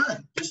more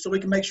time, just so we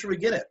can make sure we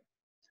get it.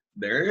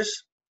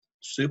 There's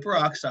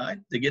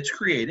superoxide that gets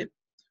created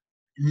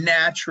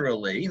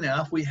naturally.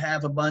 Now, if we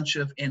have a bunch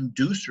of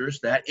inducers,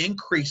 that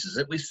increases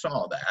it. We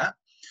saw that.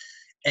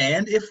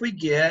 And if we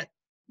get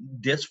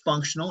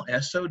dysfunctional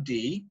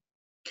SOD,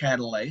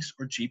 catalase,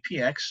 or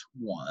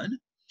GPX1,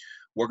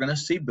 we're going to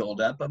see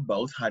buildup of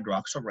both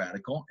hydroxyl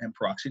radical and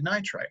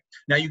peroxynitrite.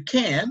 Now, you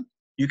can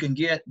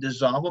get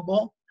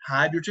dissolvable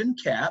hydrogen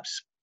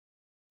caps,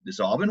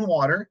 dissolve in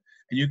water,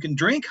 and you can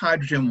drink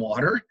hydrogen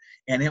water,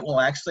 and it will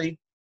actually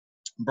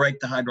break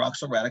the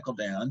hydroxyl radical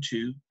down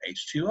to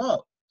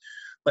H2O.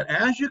 But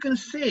as you can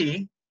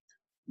see,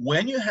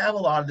 when you have a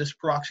lot of this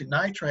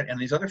peroxynitrite and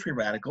these other free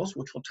radicals,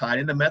 which will tie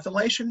into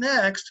methylation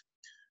next,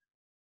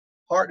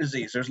 heart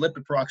disease, there's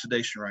lipid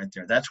peroxidation right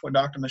there. That's what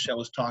Dr. Michelle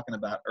was talking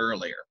about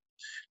earlier.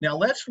 Now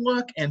let's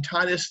look and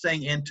tie this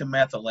thing into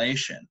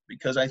methylation,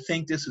 because I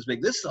think this is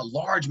big. This is a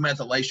large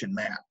methylation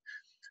map.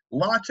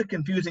 Lots of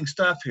confusing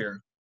stuff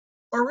here.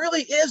 Or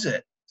really is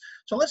it?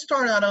 So let's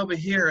start out over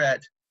here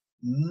at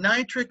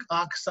nitric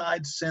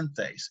oxide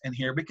synthase. And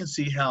here we can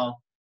see how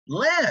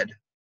lead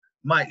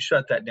might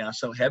shut that down.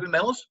 So heavy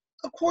metals,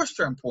 of course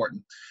they're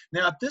important.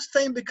 Now if this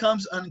thing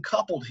becomes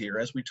uncoupled here,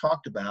 as we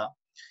talked about,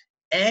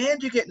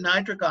 and you get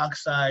nitric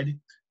oxide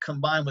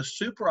combined with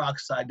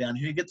superoxide down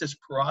here, you get this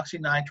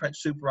peroxynitrite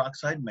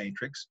superoxide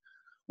matrix,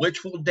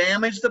 which will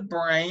damage the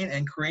brain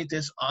and create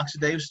this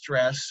oxidative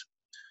stress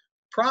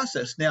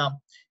process. Now,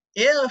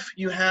 if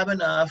you have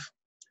enough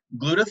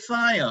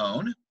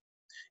glutathione,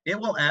 it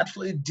will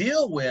absolutely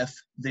deal with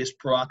this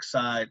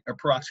peroxide or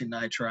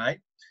peroxynitrite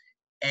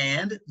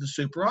and the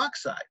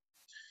superoxide.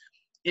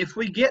 If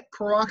we get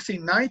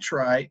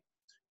peroxynitrite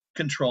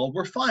controlled,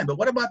 we're fine. But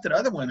what about that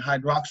other one,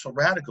 hydroxyl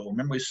radical?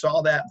 Remember we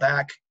saw that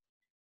back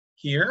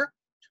here?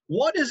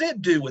 What does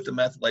it do with the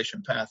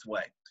methylation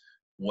pathway?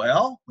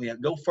 Well, we have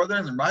to go further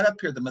and right up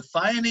here, the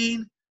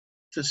methionine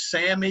to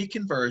SAMe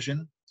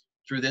conversion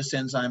through this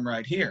enzyme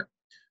right here.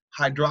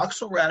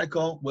 Hydroxyl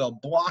radical will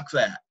block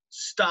that.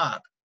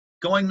 Stop.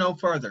 Going no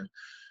further.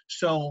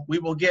 So we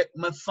will get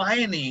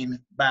methionine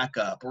back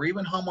up or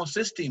even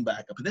homocysteine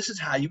back up. And this is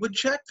how you would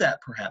check that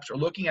perhaps, or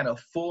looking at a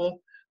full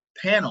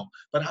panel.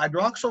 But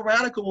hydroxyl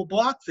radical will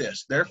block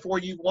this. Therefore,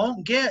 you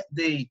won't get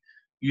the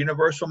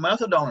universal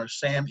methyl donor,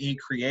 SAMe,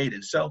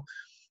 created. So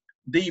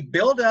the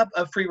buildup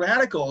of free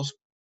radicals,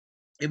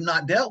 if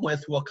not dealt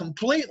with, will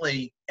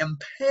completely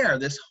impair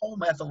this whole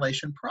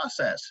methylation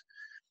process.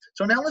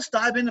 So now let's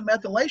dive into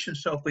methylation.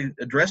 So if we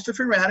address the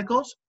free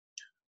radicals,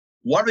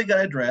 what are we going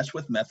to address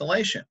with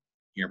methylation?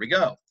 Here we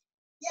go.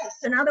 Yes,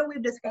 so now that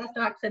we've discussed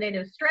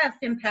oxidative stress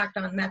impact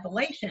on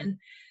methylation,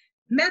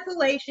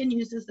 methylation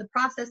uses the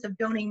process of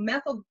donating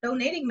methyl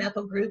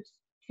groups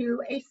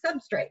to a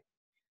substrate.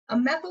 A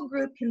methyl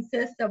group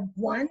consists of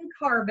one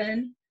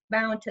carbon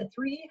bound to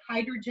 3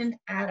 hydrogen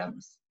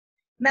atoms.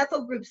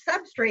 Methyl group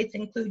substrates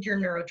include your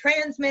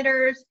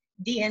neurotransmitters,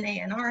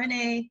 DNA and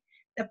RNA.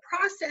 The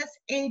process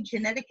aids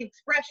genetic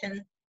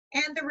expression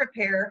and the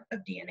repair of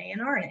DNA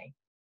and RNA.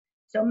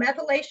 So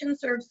methylation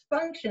serves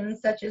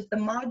functions such as the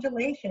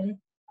modulation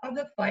of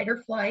the fight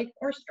or flight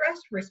or stress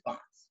response.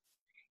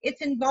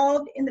 It's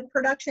involved in the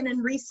production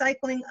and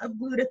recycling of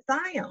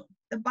glutathione,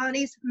 the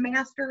body's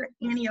master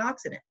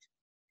antioxidant.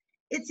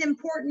 It's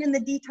important in the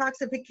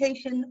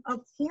detoxification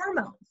of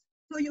hormones.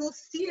 So you'll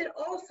see it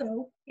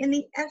also in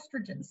the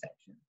estrogen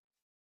section.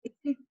 It's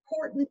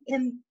important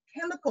in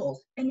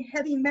chemicals and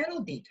heavy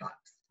metal detox.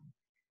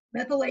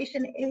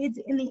 Methylation aids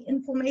in the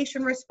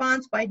inflammation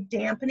response by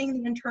dampening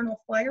the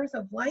internal fires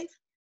of life,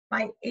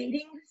 by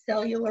aiding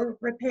cellular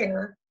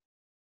repair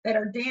that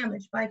are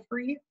damaged by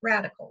free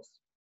radicals.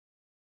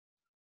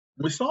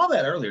 We saw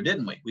that earlier,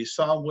 didn't we? We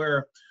saw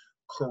where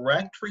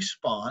correct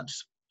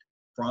response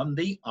from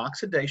the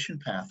oxidation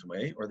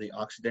pathway or the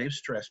oxidative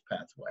stress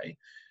pathway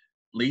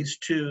leads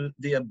to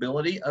the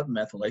ability of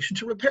methylation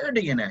to repair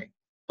DNA.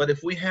 But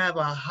if we have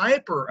a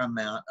hyper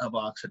amount of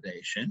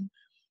oxidation,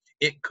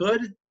 it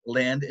could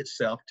lend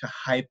itself to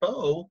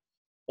hypo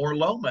or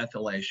low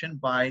methylation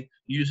by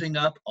using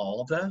up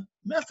all the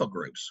methyl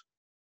groups.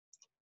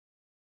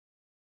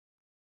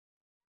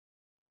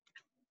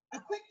 A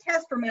quick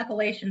test for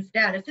methylation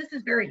status. This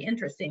is very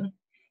interesting.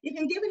 You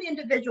can give an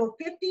individual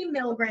 50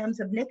 milligrams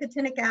of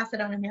nicotinic acid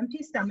on an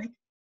empty stomach.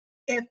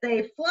 If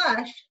they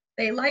flush,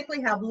 they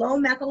likely have low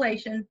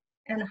methylation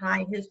and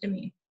high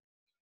histamine.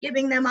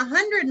 Giving them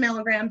 100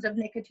 milligrams of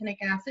nicotinic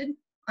acid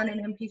on an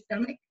empty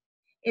stomach.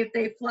 If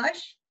they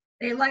flush,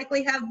 they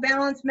likely have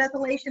balanced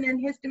methylation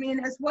and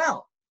histamine as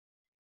well.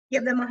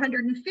 Give them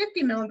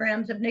 150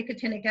 milligrams of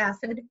nicotinic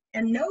acid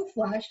and no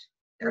flush,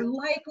 they're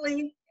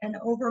likely an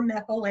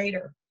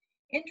overmethylator.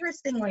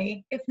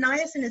 Interestingly, if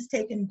niacin is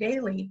taken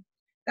daily,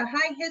 the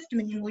high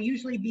histamine will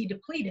usually be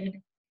depleted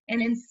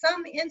and in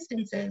some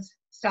instances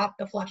stop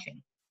the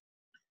flushing.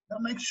 Now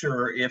make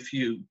sure if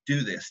you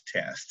do this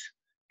test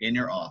in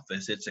your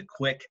office, it's a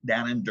quick,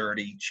 down and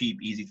dirty,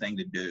 cheap, easy thing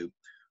to do.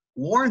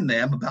 Warn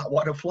them about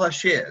what a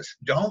flush is.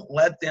 Don't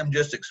let them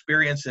just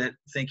experience it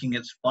thinking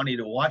it's funny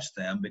to watch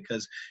them,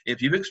 because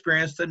if you've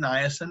experienced the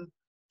niacin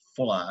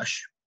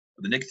flush,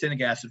 or the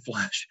nicotinic acid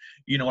flush,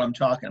 you know what I'm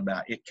talking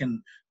about. It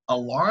can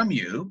alarm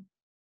you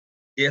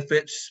if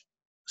it's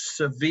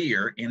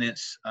severe in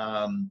its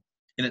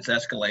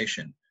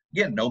escalation.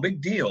 Again, no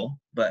big deal,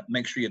 but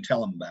make sure you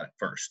tell them about it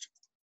first.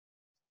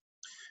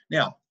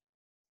 Now,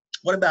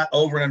 what about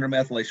over and under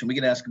methylation? We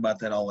get asked about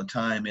that all the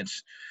time.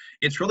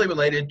 It's really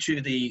related to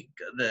the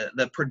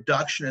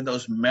production of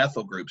those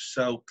methyl groups.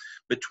 So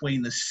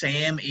between the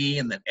SAMe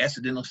and the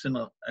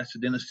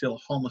acetylcysteine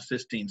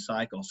homocysteine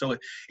cycle. So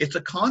it's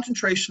a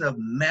concentration of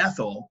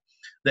methyl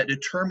that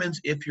determines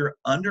if you're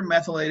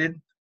undermethylated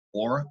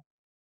or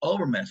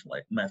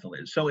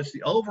overmethylated. So it's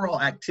the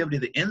overall activity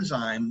of the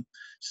enzyme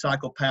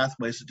cycle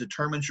pathways that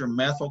determines your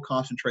methyl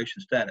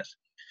concentration status.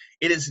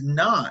 It is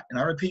not, and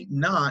I repeat,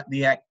 not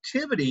the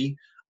activity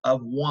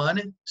of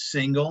one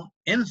single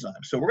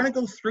enzyme. So we're going to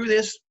go through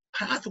this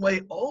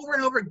pathway over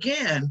and over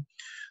again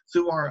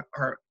through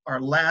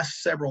our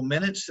last several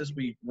minutes as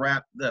we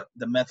wrap the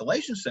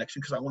methylation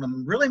section, because I want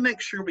to really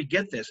make sure we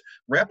get this.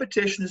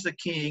 Repetition is the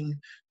key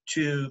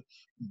to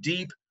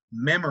deep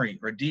memory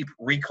or deep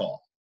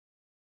recall.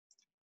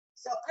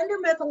 So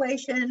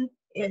undermethylation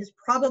is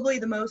probably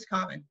the most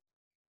common.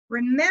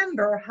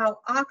 Remember how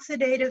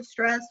oxidative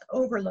stress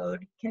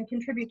overload can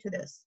contribute to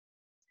this.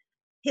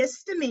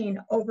 Histamine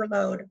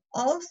overload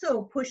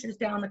also pushes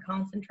down the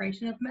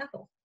concentration of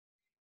methyl.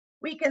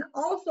 We can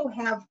also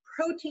have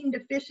protein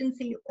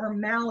deficiency or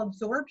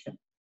malabsorption.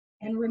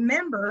 And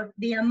remember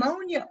the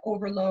ammonia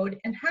overload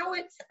and how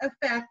its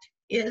effect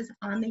is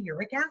on the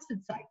uric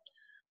acid cycle.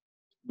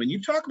 When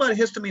you talk about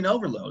histamine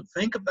overload,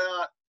 think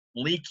about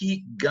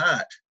leaky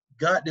gut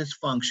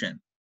dysfunction.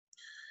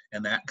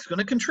 And that's going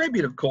to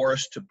contribute, of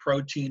course, to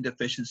protein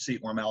deficiency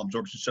or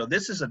malabsorption. So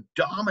this is a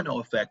domino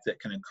effect that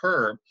can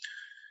occur.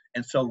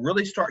 And so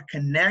really start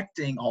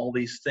connecting all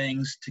these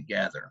things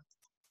together.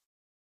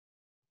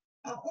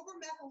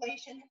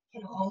 Overmethylation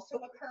can also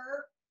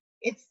occur.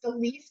 It's the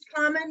least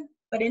common,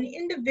 but in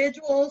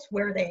individuals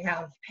where they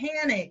have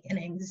panic and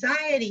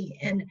anxiety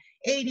and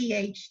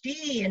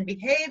ADHD and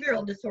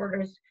behavioral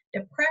disorders,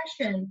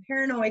 depression,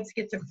 paranoid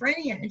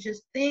schizophrenia, and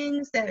just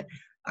things that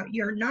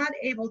you're not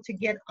able to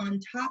get on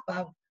top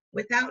of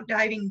without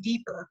diving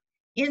deeper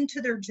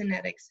into their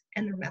genetics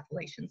and their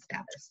methylation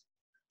status.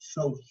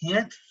 So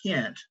hint,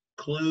 hint,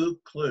 clue,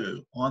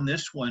 clue on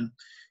this one.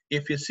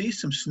 If you see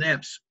some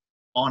SNPs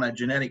on a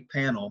genetic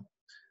panel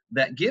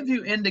that give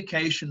you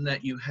indication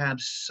that you have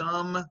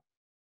some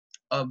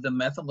of the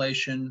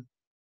methylation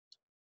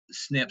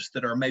SNPs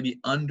that are maybe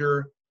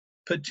under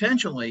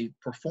potentially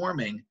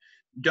performing,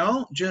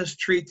 don't just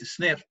treat the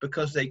SNPs,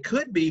 because they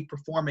could be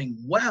performing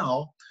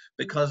well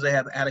because they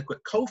have adequate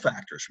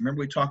cofactors. Remember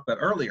we talked about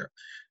earlier.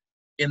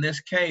 In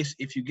this case,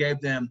 if you gave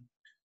them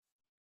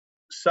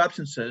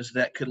substances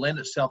that could lend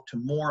itself to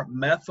more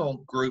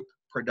methyl group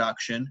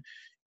production,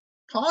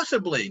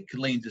 possibly could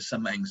lead to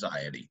some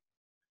anxiety.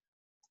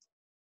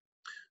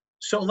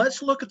 So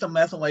let's look at the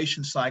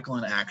methylation cycle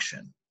in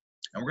action.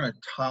 And we're going to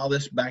tie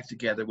this back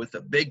together with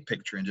the big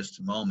picture in just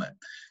a moment.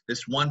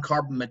 This one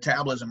carbon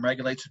metabolism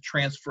regulates the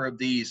transfer of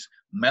these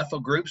methyl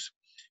groups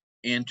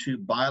into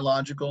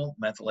biological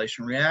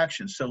methylation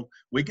reactions. So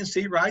we can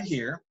see right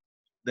here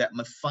that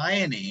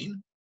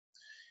methionine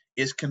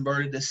is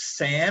converted to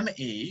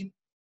SAMe.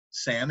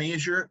 SAMe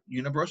is your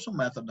universal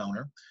methyl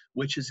donor,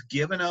 which is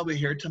given over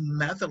here to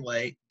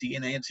methylate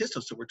DNA and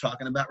histones. So we're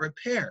talking about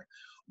repair.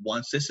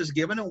 Once this is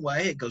given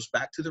away, it goes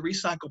back to the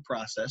recycle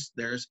process.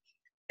 There's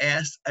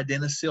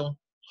S-adenosyl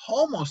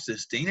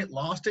homocysteine. It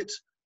lost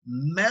its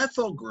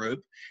methyl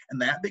group,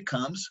 and that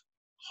becomes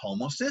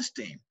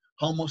homocysteine.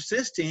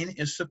 Homocysteine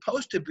is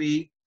supposed to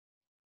be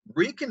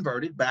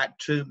reconverted back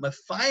to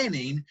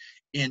methionine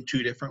in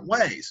two different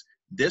ways.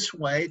 This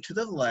way to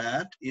the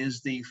left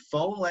is the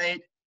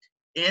folate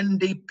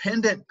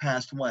independent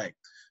pathway.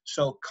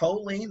 So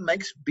choline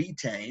makes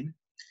betaine,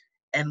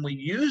 and we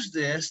use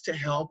this to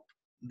help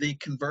the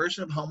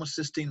conversion of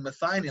homocysteine to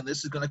methionine.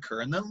 This is going to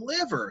occur in the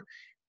liver,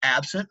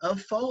 absent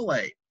of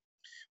folate.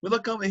 We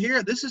look over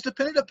here, this is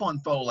dependent upon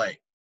folate,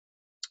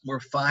 where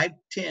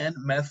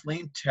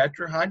 5,10-methylene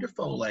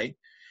tetrahydrofolate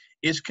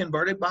is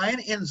converted by an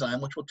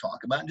enzyme, which we'll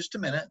talk about in just a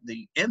minute,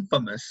 the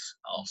infamous,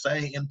 I'll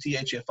say,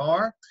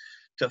 MTHFR,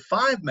 to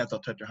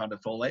 5-methyl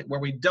tetrahydrofolate, where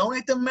we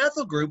donate the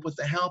methyl group with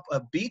the help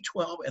of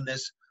B12 and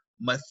this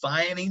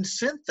methionine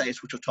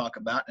synthase, which we'll talk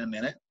about in a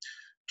minute,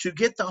 to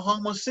get the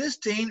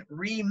homocysteine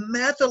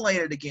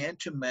remethylated again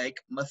to make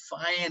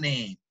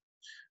methionine.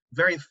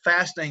 Very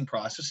fascinating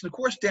process. And of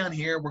course, down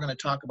here, we're going to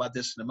talk about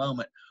this in a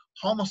moment.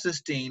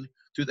 Homocysteine,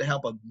 through the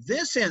help of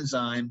this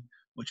enzyme,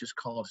 which is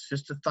called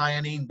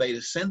cystathionine beta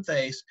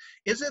synthase,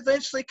 is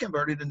eventually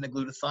converted into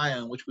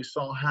glutathione, which we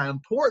saw how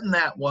important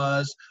that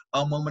was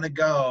a moment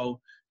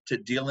ago to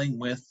dealing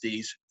with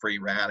these free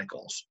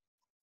radicals.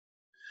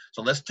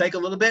 So let's take a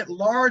little bit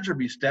larger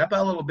view, step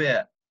out a little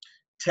bit.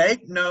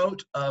 Take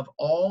note of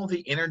all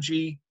the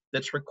energy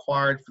that's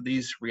required for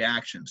these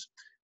reactions.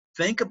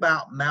 Think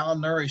about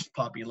malnourished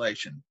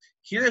population.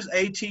 Here's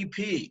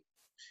ATP.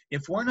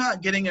 If we're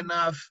not getting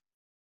enough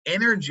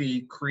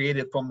energy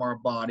created from our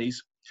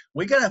bodies,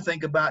 we got to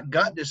think about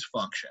gut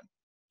dysfunction.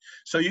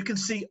 So you can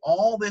see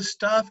all this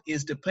stuff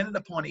is dependent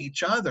upon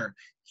each other.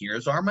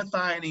 Here's our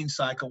methionine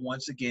cycle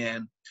once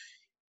again.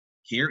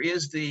 Here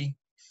is the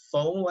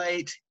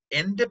folate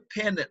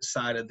independent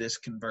side of this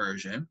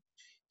conversion.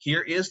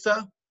 Here is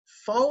the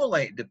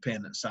folate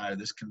dependent side of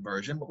this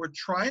conversion, but we're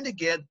trying to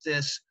get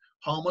this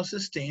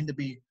homocysteine to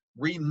be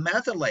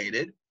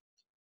remethylated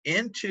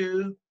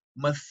into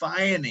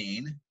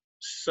methionine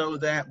so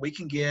that we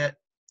can get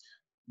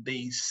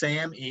the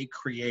SAMe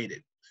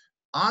created.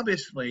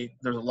 Obviously,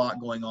 there's a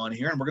lot going on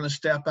here, and we're going to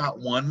step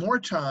out one more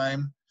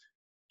time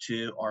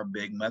to our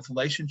big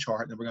methylation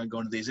chart, and then we're going to go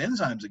into these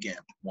enzymes again.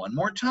 One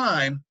more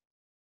time,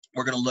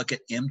 we're going to look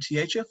at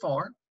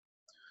MTHFR,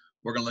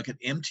 we're going to look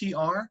at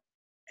MTR,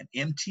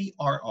 and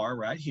MTRR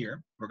right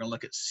here. We're going to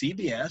look at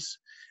CBS,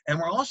 and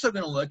we're also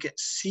going to look at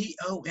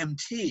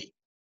COMT.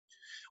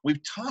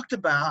 We've talked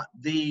about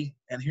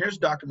and here's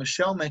Dr.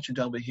 Michelle mentioned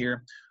over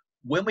here,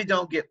 when we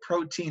don't get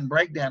protein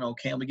breakdown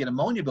okay and we get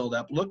ammonia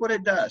buildup, look what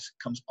it does.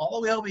 It comes all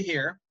the way over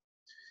here,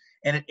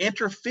 and it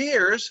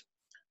interferes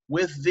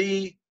with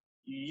the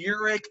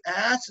uric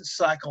acid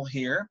cycle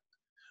here,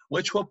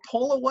 which will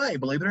pull away,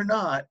 believe it or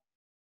not,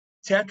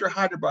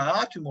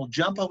 tetrahydrobiopterin will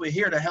jump over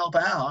here to help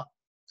out.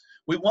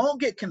 We won't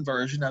get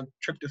conversion of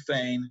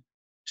tryptophan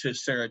to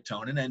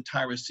serotonin and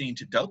tyrosine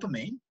to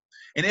dopamine.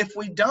 And if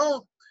we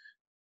don't,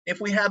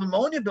 if we have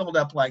ammonia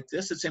buildup like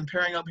this, it's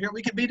impairing up here,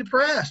 we could be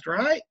depressed,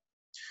 right?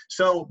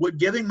 So would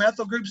giving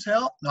methyl groups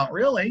help? Not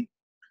really.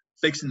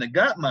 Fixing the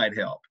gut might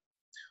help.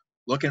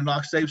 Looking at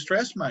oxidative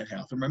stress might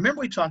help. And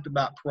remember, we talked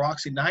about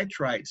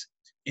peroxynitrite's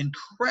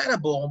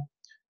incredible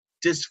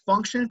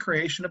dysfunction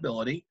creation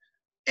ability,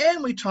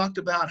 and we talked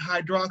about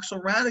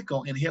hydroxyl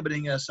radical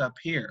inhibiting us up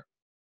here.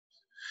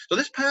 So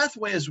this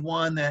pathway is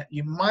one that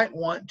you might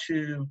want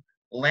to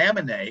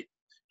laminate,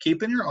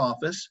 keep in your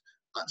office.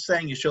 I'm not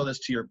saying you show this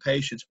to your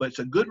patients, but it's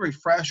a good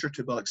refresher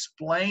to go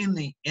explain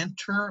the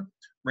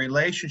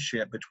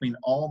interrelationship between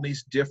all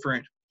these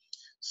different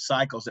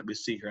cycles that we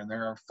see here. And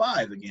there are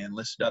 5 again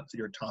listed up to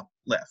your top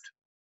left.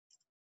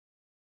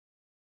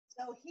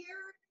 So here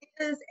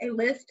is a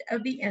list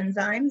of the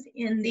enzymes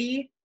in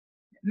the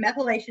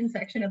methylation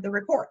section of the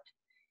report.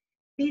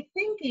 Be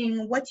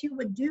thinking what you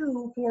would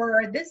do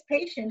for this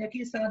patient if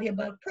you saw the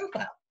above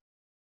profile.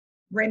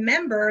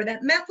 Remember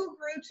that methyl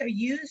groups are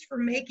used for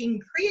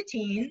making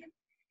creatine,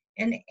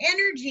 and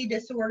energy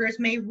disorders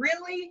may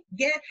really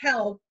get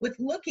help with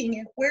looking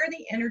at where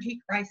the energy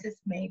crisis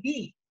may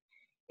be.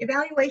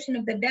 Evaluation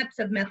of the depths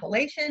of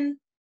methylation,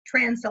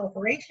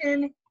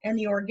 transsulfuration, and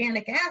the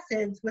organic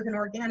acids with an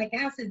organic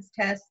acids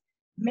test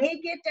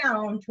may get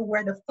down to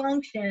where the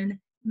function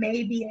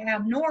may be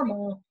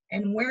abnormal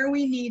and where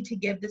we need to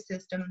give the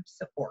system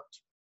support.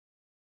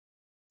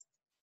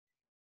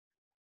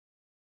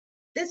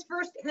 This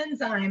first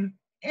enzyme,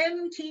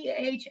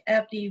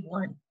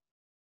 MTHFD1,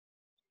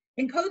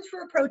 encodes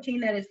for a protein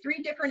that has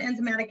 3 different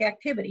enzymatic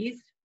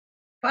activities: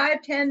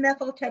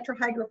 5,10-methyl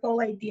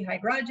tetrahydrofolate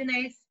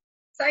dehydrogenase,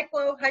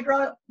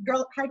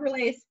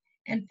 cyclohydrolase,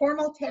 and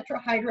formal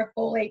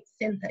tetrahydrofolate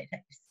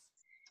synthetase.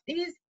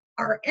 These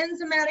are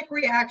enzymatic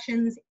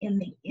reactions in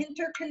the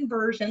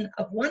interconversion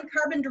of one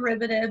carbon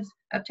derivatives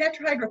of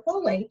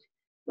tetrahydrofolate,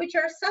 which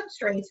are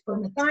substrates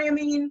for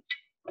methionine,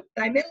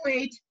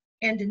 dimethylate,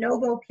 and de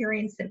novo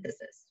purine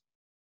synthesis.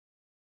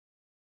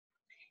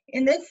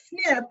 In this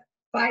SNP,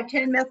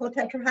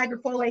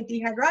 5,10-methyltetrahydrofolate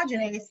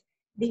dehydrogenase,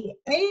 the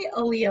A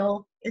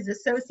allele is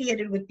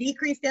associated with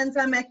decreased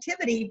enzyme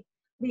activity,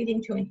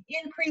 leading to an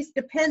increased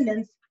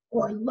dependence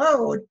or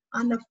load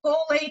on the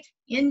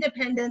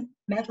folate-independent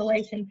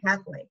methylation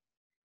pathway.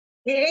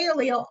 The A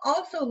allele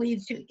also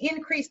leads to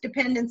increased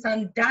dependence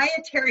on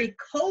dietary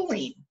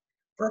choline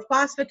for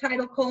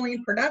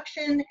phosphatidylcholine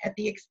production at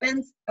the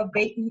expense of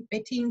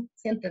betaine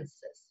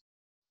synthesis.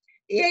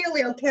 The A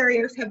allele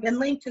carriers have been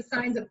linked to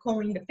signs of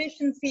choline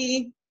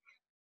deficiency,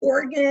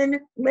 organ,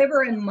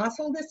 liver, and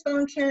muscle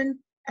dysfunction,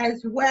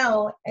 as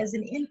well as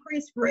an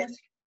increased risk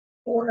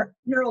for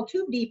neural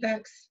tube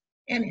defects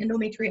and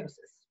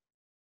endometriosis.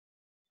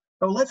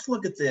 So let's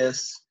look at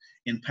this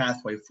in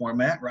pathway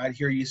format. Right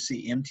here you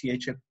see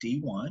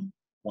MTHFD1,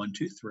 1,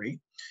 2, 3,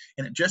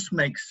 and it just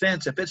makes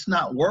sense. If it's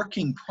not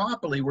working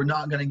properly, we're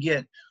not going to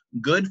get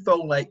good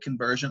folate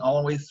conversion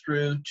all the way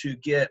through to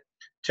get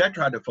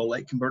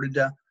tetrahydrofolate converted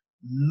to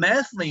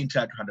methylene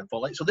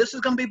tetrahydrofolate. So this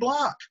is going to be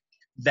blocked.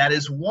 That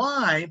is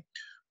why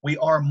we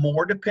are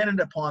more dependent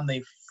upon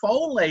the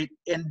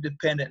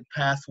folate-independent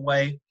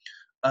pathway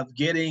of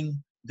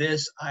getting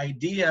this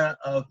idea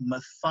of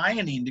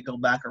methionine to go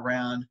back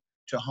around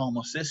to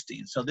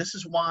homocysteine. So this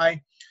is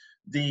why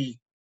the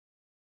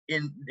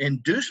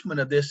inducement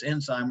of this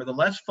enzyme, or the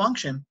less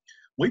function,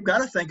 we've got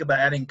to think about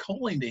adding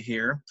choline to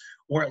here,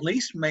 or at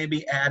least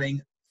maybe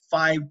adding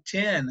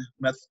 5,10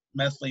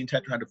 methylene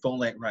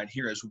tetrahydrofolate right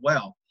here as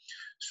well.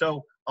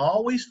 So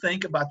always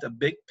think about the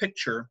big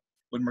picture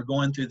when we're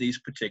going through these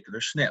particular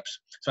SNPs.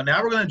 So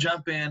now we're going to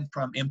jump in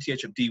from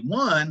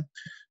MTHFD1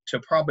 to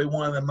probably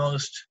one of the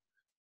most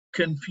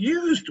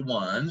confused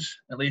ones,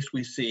 at least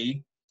we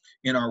see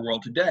in our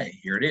world today.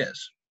 Here it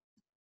is.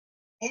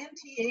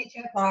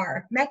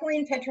 MTHFR,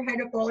 methylene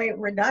tetrahydrofolate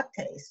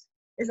reductase,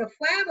 is a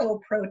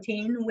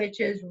flavoprotein which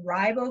is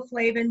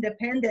riboflavin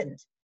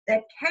dependent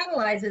that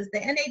catalyzes the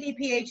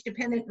NADPH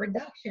dependent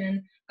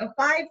reduction of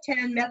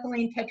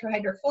 5,10-methylene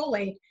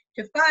tetrahydrofolate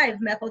to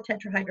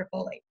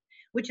 5-methyltetrahydrofolate,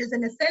 which is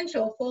an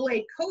essential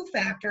folate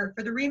cofactor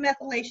for the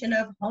remethylation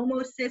of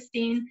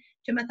homocysteine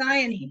to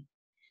methionine.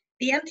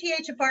 The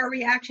MTHFR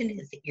reaction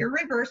is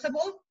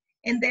irreversible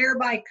and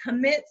thereby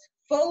commits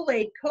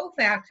folate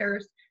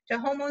cofactors to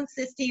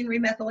homocysteine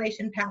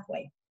remethylation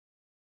pathway.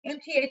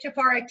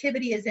 MTHFR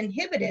activity is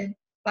inhibited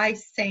by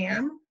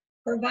SAM,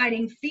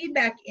 providing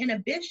feedback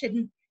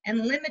inhibition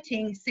and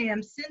limiting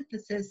SAM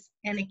synthesis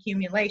and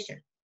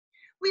accumulation.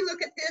 We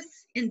look at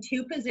this in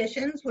two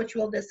positions, which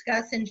we'll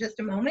discuss in just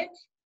a moment.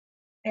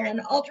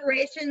 And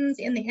alterations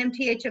in the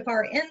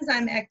MTHFR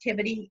enzyme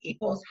activity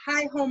equals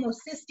high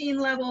homocysteine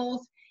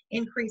levels,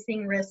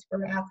 increasing risk for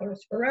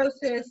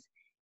atherosclerosis,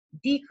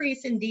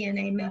 decrease in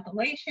DNA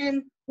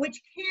methylation, which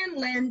can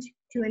lend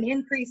to an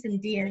increase in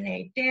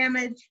DNA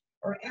damage,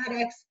 or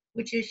ADX,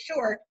 which is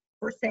short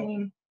for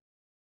saying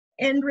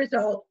end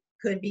result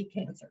could be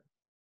cancer.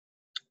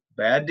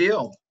 Bad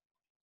deal.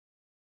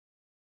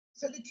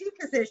 So the two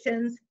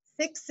positions,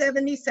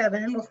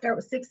 677, we'll start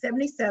with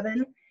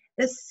 677.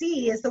 The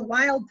C is the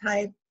wild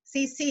type,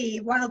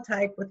 CC, wild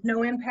type with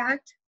no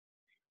impact.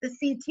 The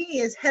CT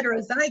is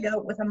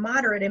heterozygote with a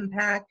moderate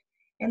impact,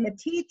 and the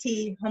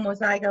TT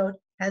homozygote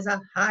has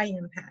a high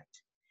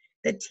impact.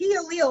 The T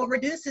allele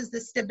reduces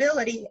the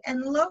stability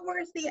and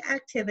lowers the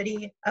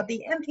activity of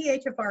the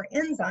MTHFR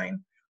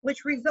enzyme,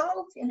 which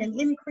results in an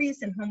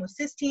increase in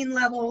homocysteine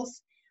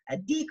levels, a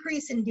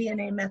decrease in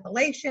DNA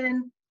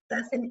methylation,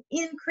 thus an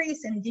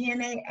increase in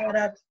DNA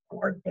adduct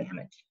or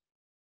damage.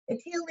 The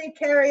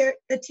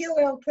T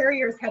allele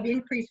carriers have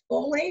increased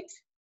folate,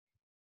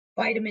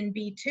 vitamin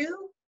B2,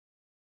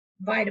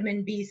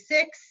 vitamin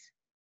B6,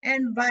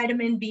 and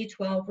vitamin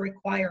B12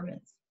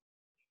 requirements.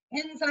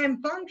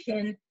 Enzyme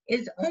function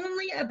is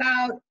only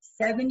about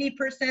 70%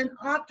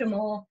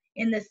 optimal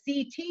in the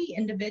CT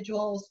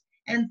individuals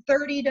and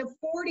 30 to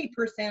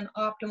 40%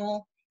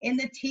 optimal in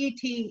the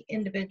TT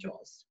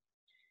individuals.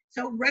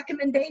 So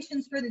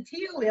recommendations for the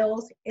T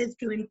alleles is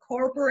to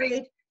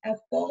incorporate a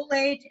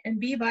folate and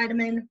B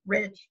vitamin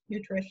rich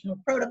nutritional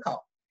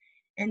protocol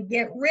and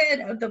get rid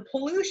of the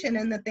pollution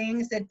and the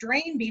things that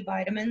drain B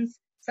vitamins,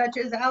 such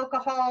as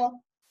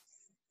alcohol,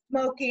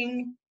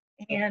 smoking,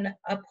 and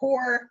a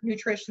poor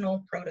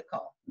nutritional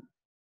protocol.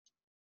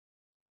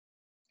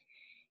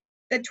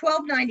 The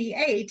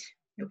 1298,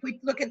 if we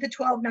look at the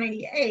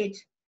 1298,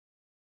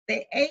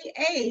 the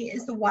AA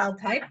is the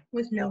wild type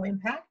with no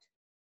impact.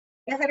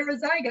 The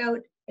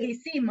heterozygote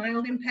AC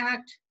mild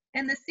impact,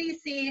 and the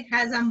CC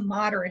has a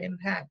moderate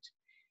impact.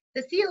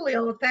 The C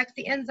allele affects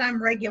the enzyme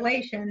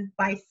regulation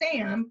by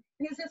SAM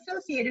and is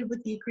associated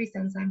with decreased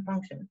enzyme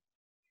function.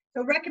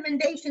 So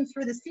recommendations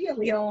for the C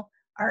allele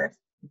are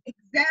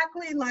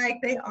exactly like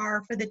they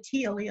are for the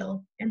T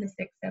allele in the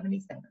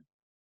 677.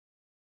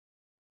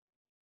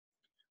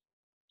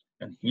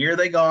 And here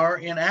they are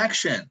in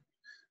action.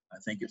 I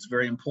think it's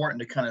very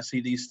important to kind of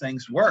see these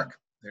things work.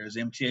 There's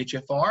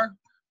MTHFR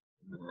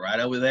right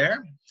over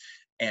there,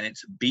 and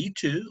it's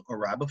B2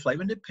 or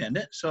riboflavin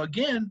dependent. So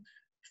again,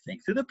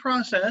 think through the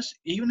process.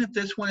 Even if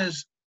this one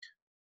is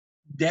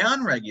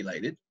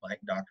downregulated, like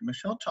Dr.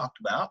 Michelle talked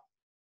about,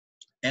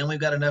 and we've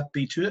got enough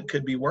B2, it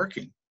could be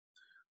working.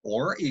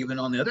 Or even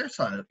on the other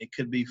side, it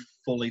could be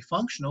fully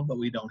functional, but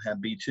we don't have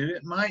B2.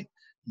 It might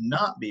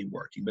not be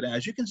working. But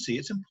as you can see,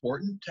 it's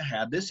important to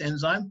have this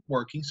enzyme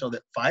working so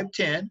that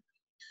 5-10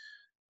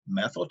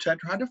 methyl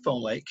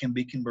tetrahydrofolate can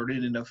be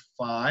converted into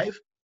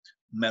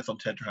 5-methyl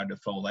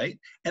tetrahydrofolate,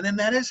 and then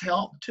that has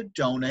helped to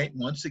donate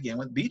once again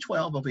with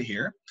B12 over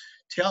here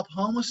to help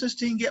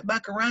homocysteine get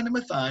back around to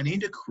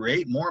methionine to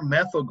create more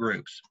methyl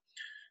groups.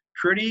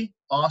 Pretty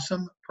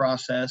awesome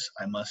process,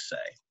 I must say.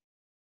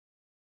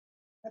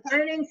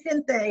 Methionine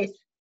synthase.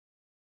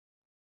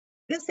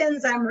 This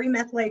enzyme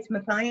remethylates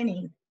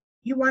methionine.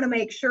 You want to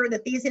make sure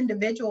that these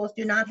individuals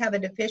do not have a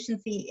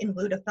deficiency in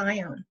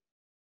glutathione.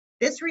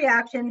 This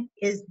reaction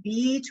is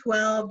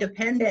B12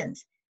 dependent,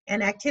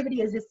 and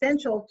activity is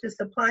essential to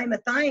supply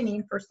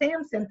methionine for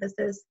SAM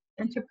synthesis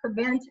and to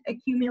prevent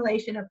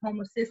accumulation of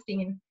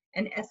homocysteine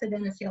and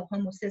S-adenosine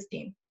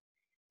homocysteine.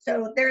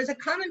 So there's a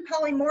common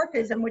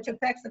polymorphism which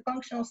affects the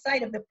functional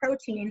site of the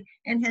protein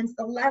and hence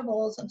the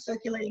levels of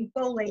circulating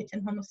folate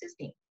and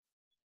homocysteine.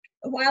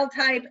 The wild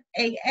type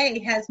AA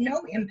has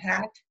no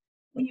impact.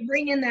 When you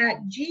bring in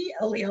that G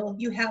allele,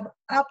 you have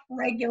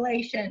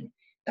upregulation.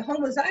 The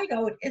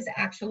homozygote is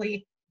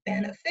actually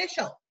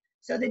beneficial.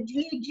 So the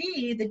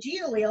G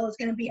allele is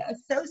going to be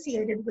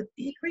associated with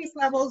decreased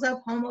levels of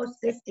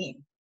homocysteine.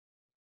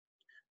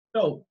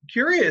 So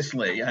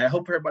curiously, I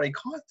hope everybody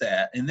caught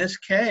that. In this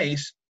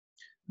case,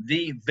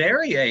 the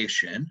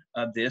variation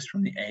of this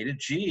from the A to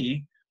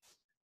G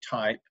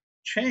type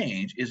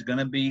change is going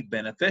to be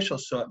beneficial,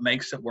 so it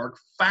makes it work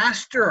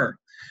faster.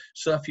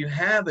 So if you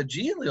have a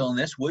G allele in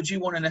this, would you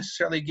want to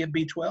necessarily give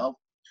B12?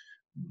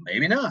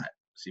 Maybe not.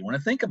 So you want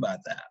to think about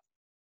that.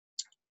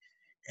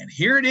 And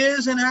here it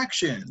is in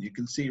action. You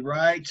can see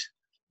right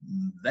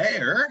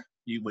there,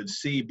 you would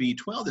see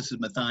B12. This is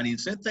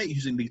methionine synthase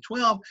using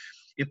B12.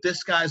 If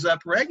this guy's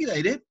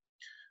upregulated,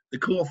 the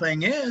cool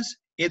thing is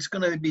it's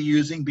going to be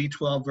using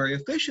B12 very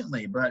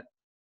efficiently, but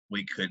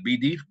we could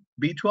be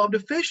B12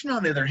 deficient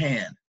on the other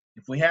hand.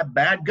 If we have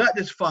bad gut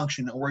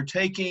dysfunction or we're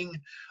taking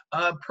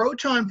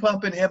proton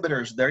pump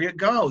inhibitors, there you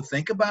go.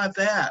 Think about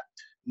that.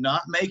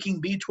 Not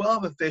making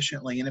B12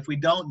 efficiently. And if we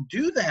don't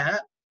do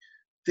that,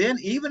 then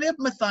even if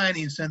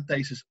methionine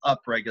synthase is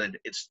upregulated,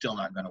 it's still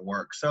not going to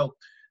work. So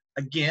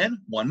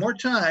again, one more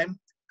time,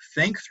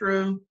 think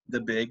through the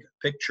big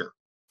picture.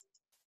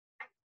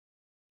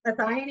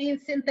 Methionine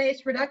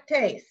synthase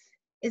reductase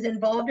is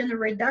involved in the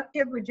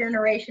reductive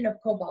regeneration of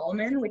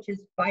cobalamin, which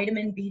is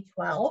vitamin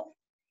B12,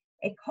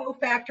 a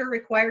cofactor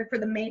required for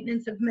the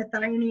maintenance of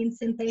methionine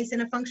synthase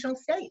in a functional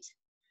state.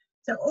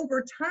 So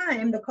over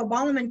time, the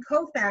cobalamin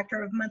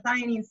cofactor of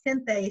methionine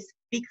synthase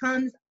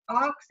becomes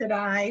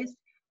oxidized,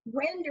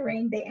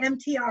 rendering the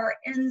MTR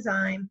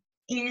enzyme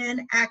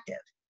inactive.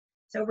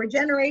 So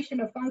regeneration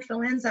of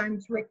functional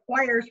enzymes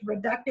requires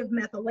reductive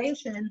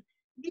methylation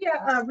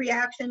via a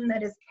reaction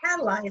that is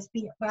catalyzed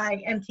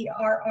by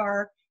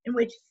MTRR, in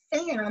which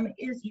SAM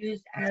is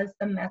used as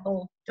the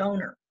methyl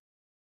donor.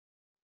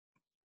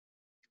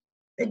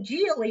 The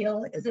G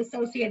allele is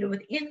associated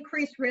with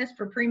increased risk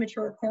for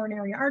premature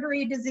coronary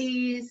artery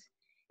disease.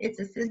 It's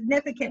a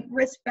significant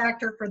risk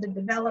factor for the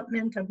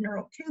development of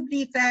neural tube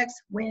defects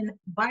when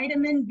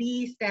vitamin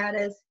B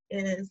status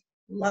is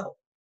low.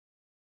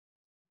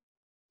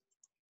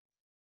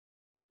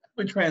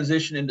 We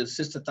transition into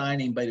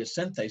cystathionine beta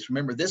synthase.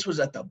 Remember, this was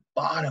at the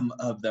bottom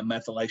of the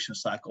methylation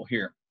cycle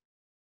here.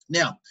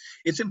 Now,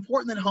 it's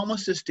important that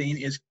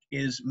homocysteine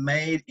is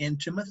made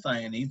into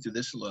methionine through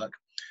this look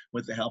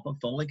with the help of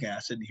folic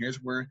acid. And here's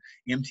where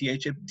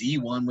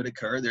MTHFD1 would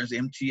occur. There's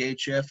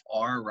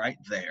MTHFR right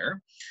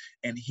there.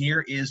 And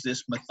here is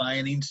this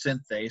methionine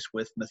synthase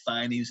with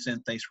methionine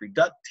synthase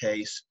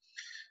reductase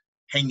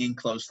hanging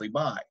closely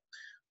by.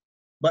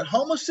 But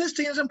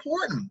homocysteine is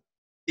important.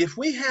 If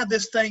we have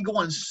this thing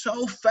going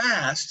so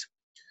fast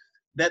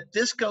that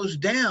this goes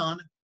down,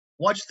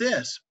 watch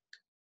this.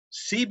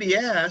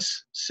 CBS,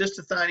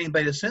 cystathionine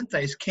beta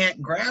synthase,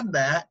 can't grab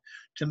that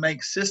to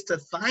make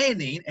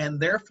cystathionine and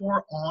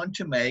therefore on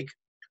to make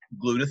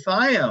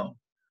glutathione.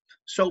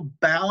 So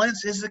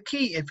balance is the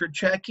key. If you're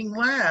checking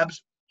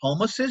labs,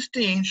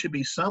 homocysteine should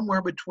be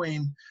somewhere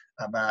between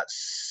about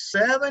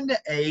 7 to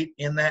 8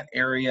 in that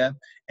area,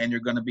 and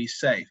you're going to be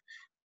safe.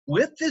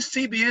 With this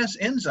CBS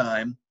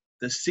enzyme,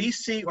 the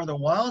CC or the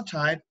wild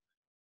type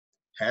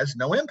has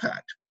no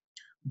impact.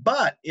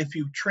 But if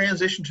you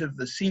transition to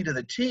the C to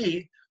the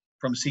T,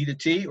 from C to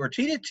T or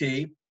T to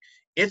T,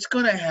 it's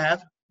going to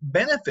have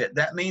benefit.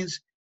 That means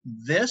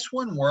this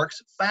one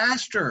works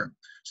faster.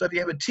 So if you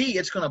have a T,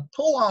 it's going to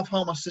pull off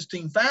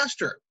homocysteine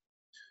faster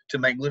to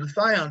make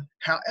glutathione.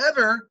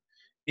 However,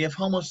 if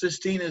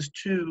homocysteine is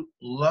too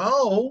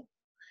low,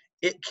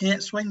 it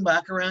can't swing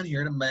back around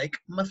here to make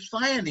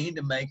methionine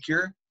to make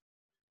your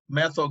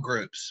methyl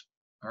groups.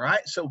 All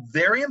right, so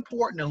very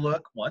important to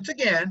look, once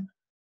again,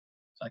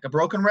 it's like a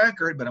broken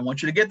record, but I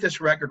want you to get this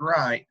record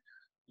right.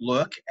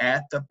 Look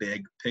at the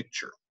big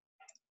picture.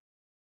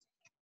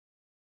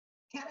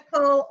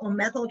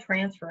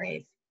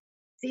 Catechol-O-methyltransferase,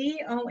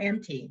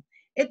 COMT.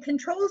 It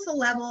controls the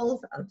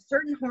levels of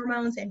certain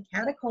hormones and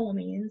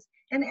catecholamines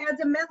and adds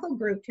a methyl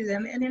group to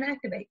them and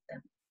inactivates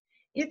them.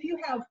 If you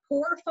have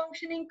poor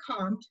functioning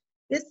COMT,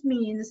 this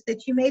means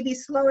that you may be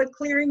slow at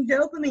clearing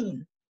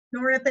dopamine,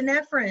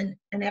 norepinephrine,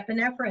 and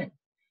epinephrine.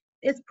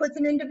 This puts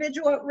an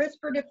individual at risk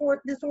for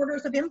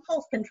disorders of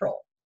impulse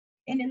control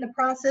and in the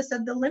process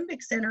of the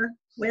limbic center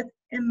with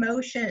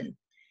emotion.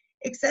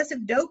 Excessive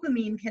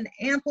dopamine can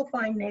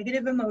amplify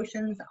negative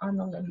emotions on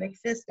the limbic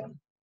system.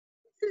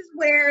 This is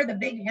where the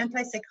big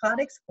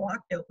antipsychotics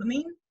block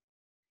dopamine.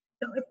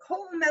 So if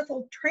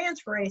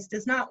chol-methyltransferase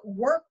does not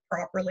work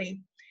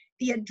properly,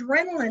 the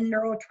adrenaline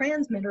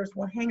neurotransmitters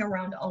will hang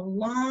around a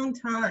long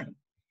time.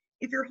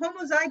 If you're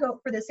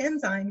homozygote for this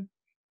enzyme,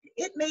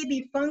 it may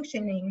be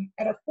functioning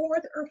at a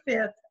fourth or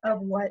fifth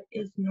of what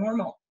is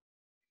normal.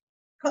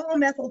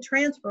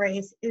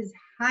 Chol-methyltransferase is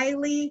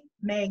highly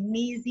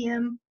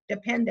magnesium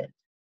dependent.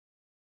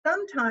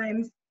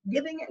 Sometimes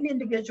giving an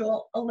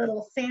individual a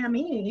little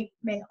SAMe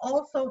may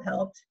also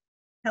help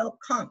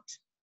COMT.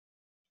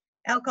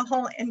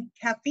 Alcohol and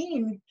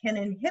caffeine can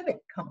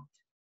inhibit COMT.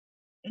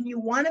 And you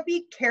want to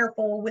be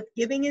careful with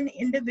giving an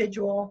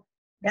individual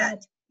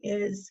that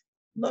is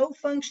low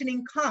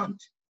functioning COMT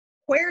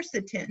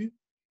quercetin,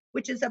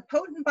 which is a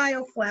potent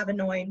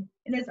bioflavonoid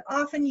and is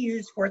often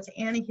used for its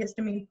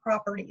antihistamine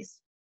properties.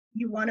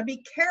 You want to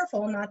be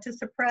careful not to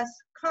suppress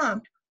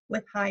COMT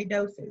with high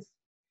doses.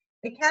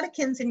 The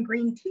catechins in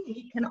green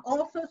tea can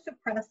also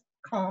suppress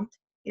COMT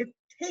if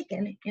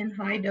taken in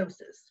high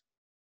doses.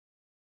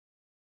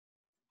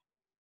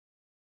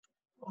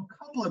 Well, a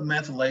couple of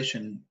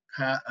methylation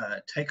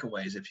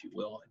takeaways, if you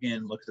will.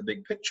 Again, look at the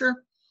big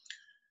picture.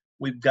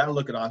 We've got to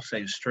look at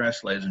oxidative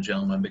stress, ladies and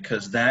gentlemen,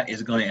 because that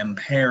is going to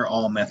impair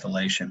all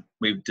methylation.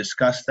 We've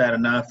discussed that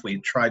enough.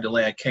 We've tried to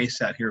lay a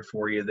case out here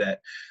for you that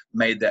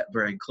made that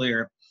very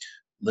clear.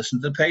 Listen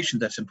to the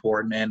patient, that's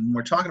important. And when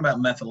we're talking about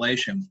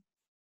methylation,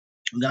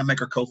 we've got to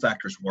make our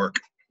cofactors work.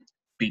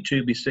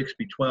 B2, B6,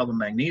 B12, and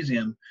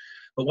magnesium.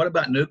 But what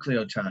about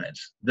nucleotides,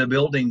 the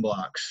building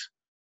blocks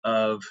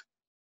of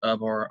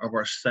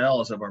our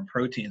cells, of our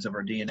proteins, of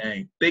our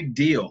DNA? Big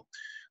deal.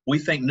 We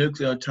think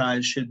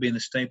nucleotides should be in the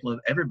staple of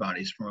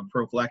everybody's from a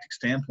prophylactic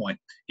standpoint,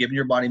 giving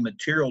your body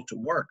material to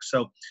work.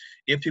 So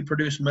if you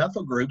produce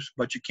methyl groups,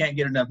 but you can't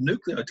get enough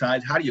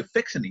nucleotides, how do you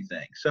fix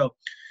anything? So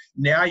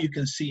now you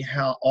can see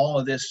how all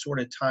of this sort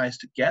of ties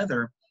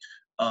together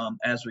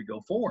as we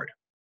go forward.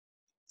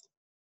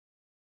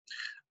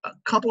 A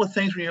couple of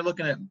things when you're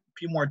looking at a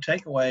few more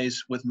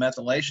takeaways with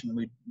methylation.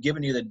 We've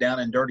given you the down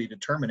and dirty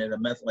determinant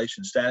of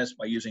methylation status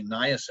by using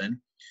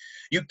niacin.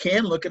 You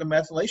can look at a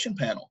methylation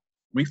panel.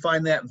 We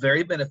find that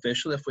very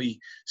beneficial if we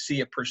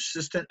see a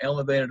persistent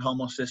elevated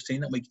homocysteine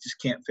that we just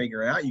can't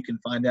figure out. You can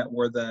find out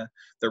where the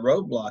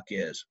roadblock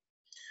is.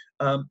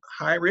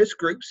 High-risk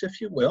groups,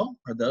 if you will,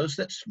 are those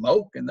that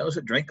smoke and those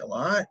that drink a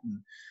lot,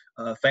 and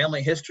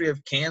family history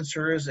of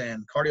cancers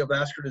and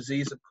cardiovascular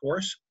disease, of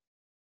course.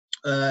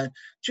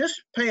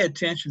 Just pay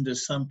attention to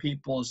some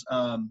people's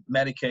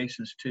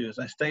medications too. As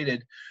I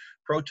stated,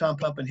 proton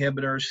pump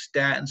inhibitors,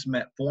 statins,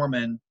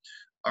 metformin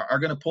are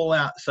going to pull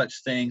out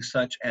such things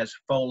such as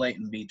folate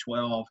and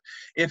B12.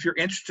 If you're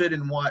interested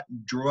in what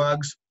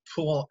drugs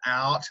pull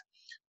out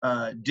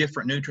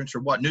different nutrients or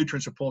what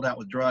nutrients are pulled out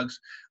with drugs,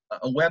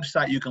 a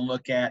website you can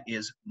look at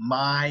is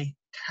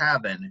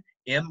mytavin,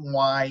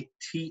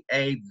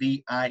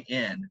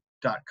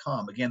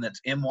 mytavin.com. Again,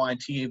 that's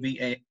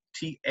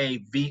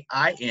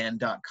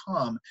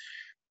mytavin.com.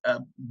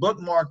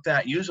 Bookmark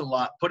that, use a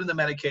lot, put in the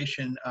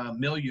medication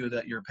milieu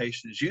that your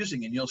patient is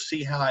using, and you'll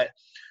see how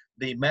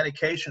the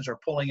medications are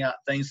pulling out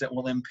things that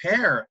will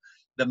impair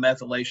the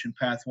methylation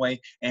pathway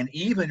and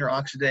even your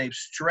oxidative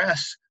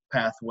stress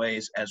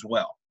pathways as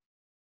well.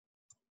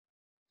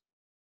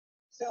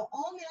 So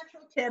all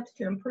natural tips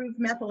to improve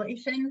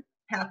methylation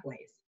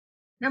pathways.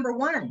 Number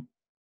 1,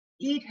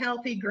 eat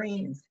healthy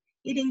greens.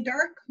 Eating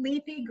dark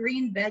leafy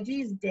green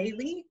veggies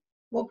daily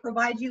will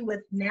provide you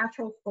with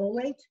natural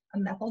folate, a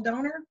methyl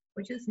donor,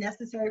 which is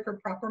necessary for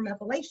proper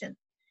methylation.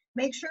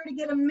 Make sure to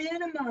get a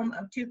minimum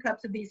of 2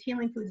 cups of these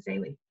healing foods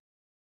daily.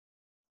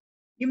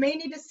 You may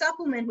need to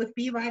supplement with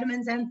B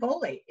vitamins and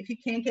folate if you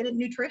can't get it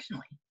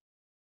nutritionally.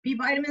 B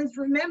vitamins,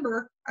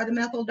 remember, are the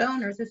methyl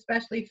donors,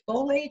 especially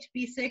folate,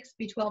 B6,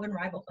 B12, and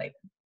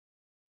riboflavin.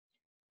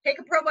 Take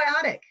a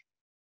probiotic.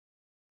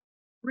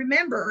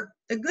 Remember,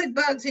 the good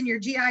bugs in your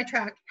GI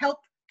tract help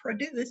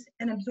produce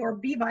and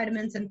absorb B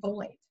vitamins and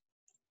folate.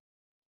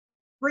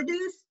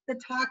 Reduce the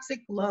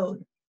toxic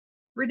load.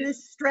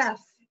 Reduce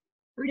stress.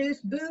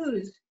 Reduce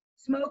booze,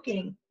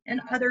 smoking,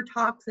 and other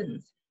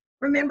toxins.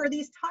 Remember,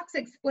 these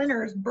toxic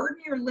splinters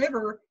burden your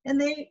liver and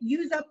they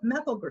use up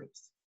methyl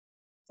groups.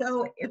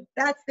 So if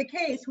that's the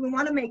case, we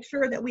want to make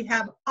sure that we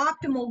have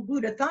optimal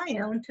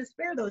glutathione to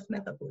spare those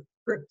methyl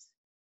groups.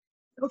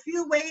 So a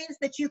few ways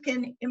that you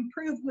can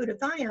improve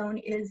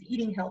glutathione is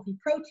eating healthy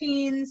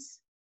proteins.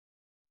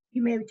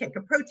 You may take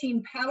a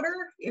protein powder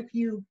if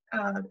you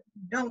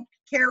don't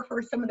care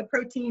for some of the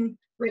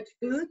protein-rich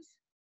foods.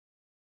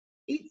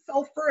 Eat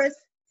sulfurous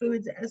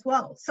foods as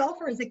well.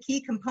 Sulfur is a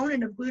key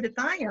component of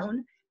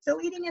glutathione, so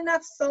eating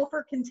enough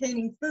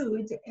sulfur-containing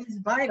foods is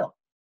vital.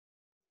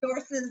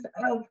 Sources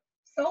of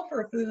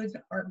sulfur foods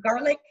are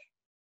garlic,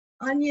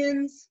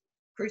 onions,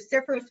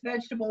 cruciferous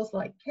vegetables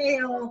like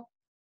kale,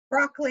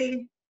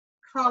 broccoli,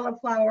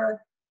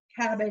 cauliflower,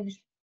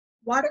 cabbage,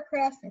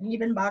 watercress, and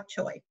even bok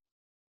choy.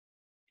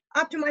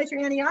 Optimize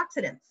your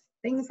antioxidants.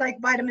 Things like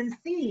vitamin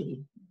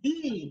C,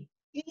 D,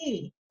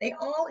 E, they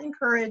all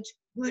encourage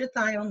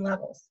glutathione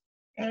levels,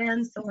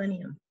 and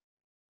selenium.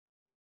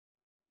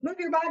 Move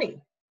your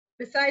body.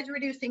 Besides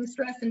reducing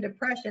stress and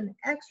depression,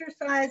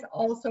 exercise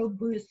also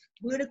boosts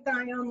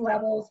glutathione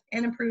levels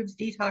and improves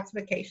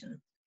detoxification.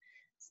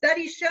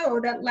 Studies show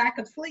that lack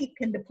of sleep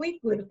can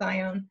deplete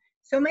glutathione,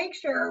 so make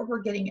sure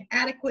we're getting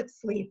adequate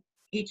sleep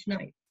each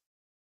night.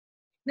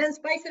 Then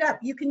spice it up.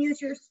 You can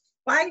use your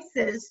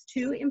spices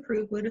to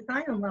improve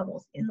glutathione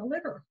levels in the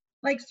liver,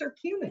 like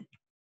curcumin.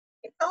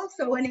 It's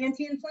also an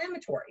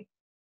anti-inflammatory.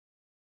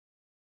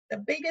 The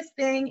biggest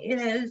thing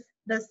is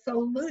the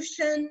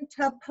solution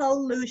to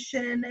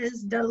pollution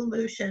is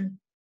dilution.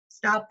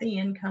 Stop the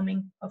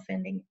incoming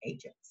offending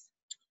agents.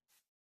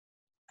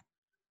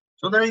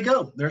 So there you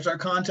go. There's our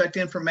contact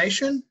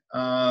information.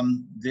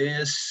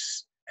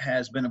 This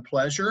has been a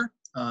pleasure.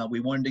 We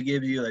wanted to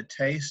give you a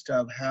taste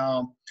of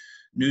how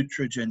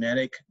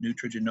nutrigenomic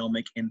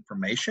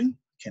information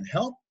can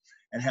help,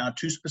 and how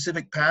two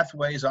specific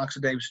pathways,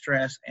 oxidative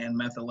stress and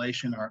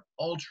methylation, are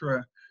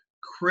ultra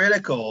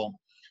critical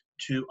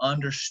to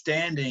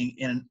understanding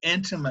in an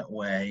intimate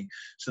way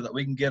so that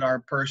we can get our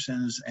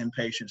persons and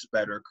patients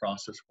better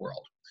across this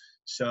world.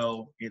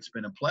 So it's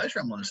been a pleasure.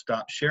 I'm going to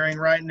stop sharing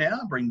right now,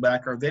 bring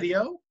back our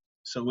video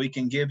so we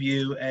can give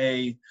you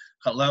a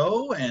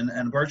hello and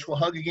a virtual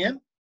hug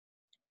again.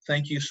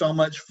 Thank you so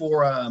much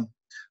for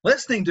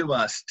listening to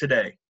us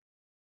today.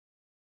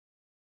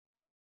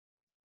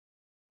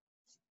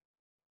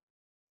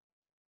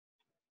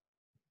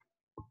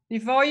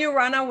 Before you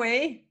run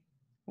away,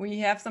 we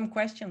have some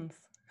questions.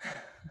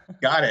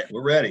 Got it.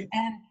 We're ready.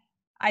 And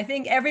I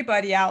think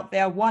everybody out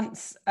there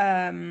wants,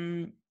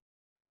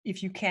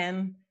 if you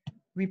can,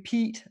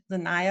 repeat the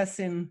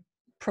niacin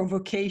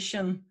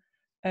provocation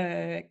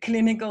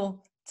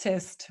clinical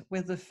test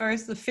with the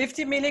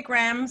 50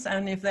 milligrams.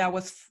 And if there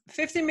was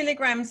 50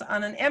 milligrams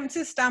on an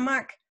empty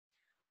stomach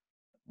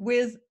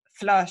with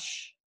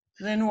flush,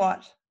 then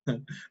what?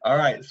 All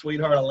right,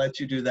 sweetheart, I'll let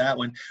you do that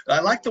one.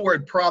 I like the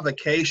word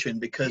provocation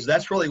because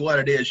that's really what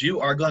it is. You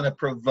are going to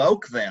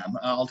provoke them,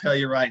 I'll tell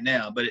you right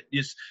now. But it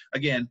just,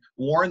 again,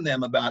 warn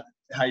them about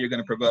how you're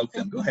going to provoke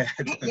them. Go ahead.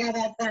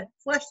 Yeah, that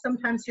flush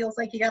sometimes feels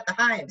like you got the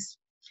hives.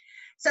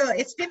 So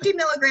it's 50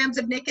 milligrams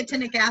of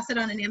nicotinic acid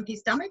on an empty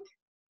stomach.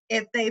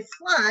 If they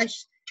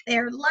flush,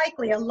 they're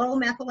likely a low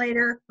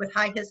methylator with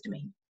high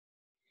histamine.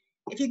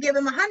 If you give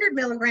them 100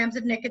 milligrams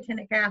of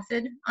nicotinic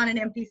acid on an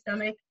empty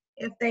stomach,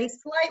 if they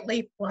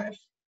slightly flush,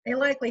 they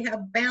likely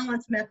have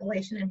balanced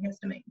methylation and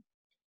histamine.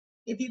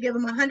 If you give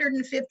them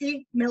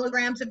 150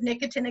 milligrams of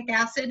nicotinic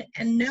acid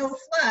and no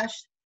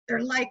flush,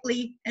 they're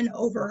likely an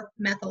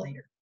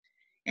over-methylator.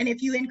 And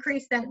if you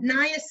increase that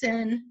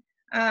niacin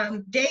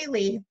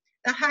daily,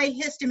 the high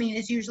histamine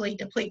is usually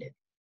depleted.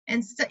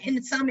 And so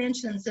in some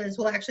instances,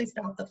 will actually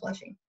stop the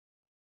flushing.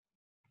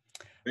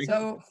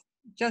 So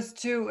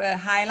just to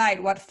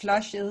highlight what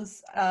flush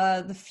is,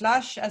 the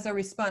flush as a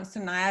response to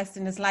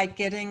niacin is like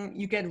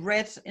you get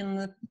red in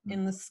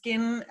the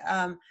skin.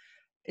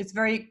 It's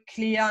very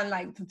clear on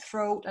like the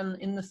throat and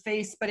in the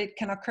face, but it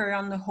can occur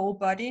on the whole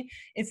body.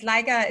 It's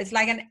like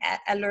an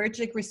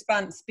allergic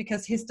response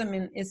because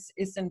histamine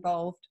is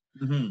involved.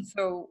 Mm-hmm.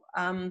 So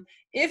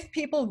if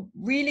people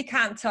really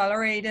can't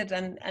tolerate it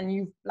and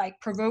you like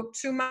provoke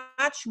too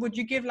much, would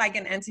you give like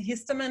an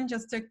antihistamine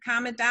just to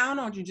calm it down,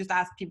 or do you just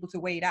ask people to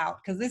wait out?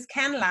 Because this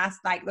can last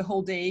like the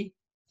whole day.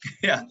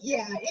 Yeah,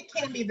 it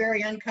can be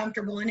very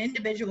uncomfortable, and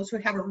individuals who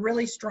have a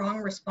really strong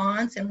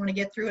response and want to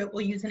get through it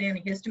will use an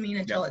antihistamine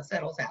until it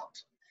settles out.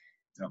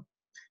 So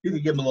you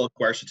could give them a little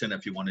quercetin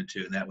if you wanted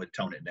to, and that would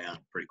tone it down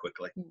pretty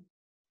quickly.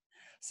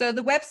 So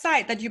the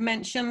website that you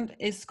mentioned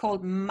is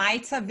called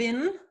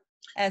Mitavin,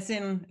 as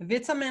in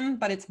vitamin,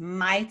 but it's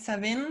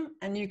Mitavin,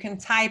 and you can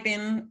type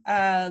in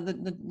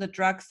the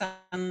drugs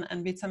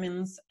and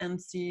vitamins and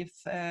see if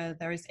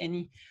there is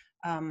any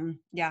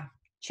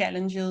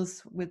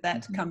challenges with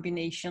that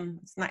combination.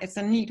 It's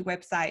a neat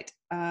website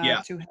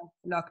to have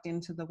logged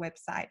into the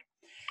website.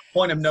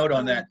 Point of note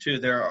on that too,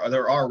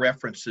 there are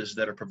references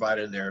that are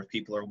provided there if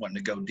people are wanting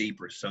to go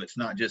deeper. So it's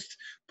not just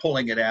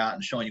pulling it out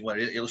and showing you what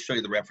it'll show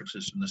you the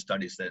references from the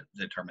studies that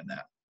determine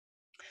that.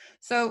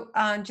 So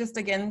just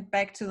again,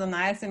 back to the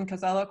niacin,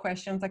 because other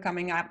questions are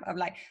coming up of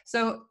like,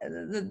 so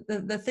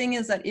the thing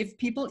is that if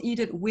people eat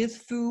it with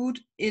food,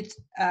 it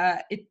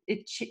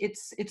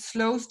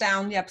slows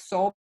down the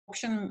absorption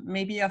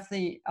maybe of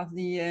the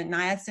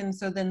niacin,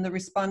 so then the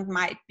response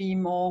might be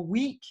more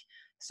weak.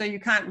 So you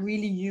can't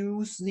really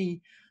use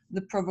the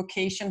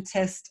provocation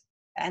test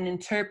and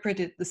interpret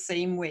it the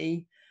same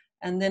way.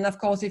 And then, of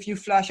course, if you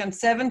flush on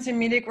 70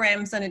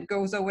 milligrams and it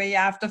goes away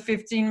after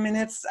 15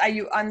 minutes, are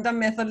you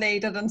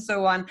under-methylated and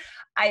so on?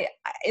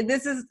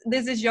 This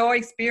is your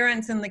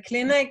experience in the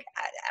clinic.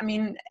 I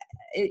mean,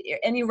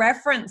 any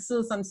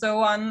references and so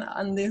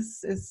on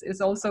this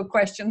is also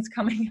questions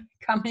coming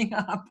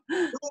up.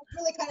 Well, it's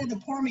really kind of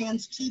the poor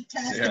man's cheap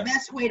test. Yeah. The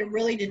best way to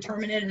really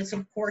determine it is,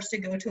 of course, to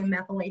go to a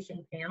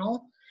methylation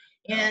panel.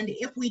 And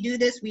if we do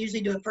this, we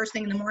usually do it first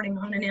thing in the morning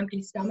on an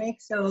empty stomach.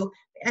 So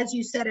as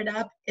you set it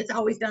up, it's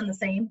always done the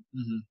same.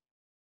 Mm-hmm.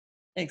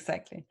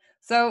 Exactly.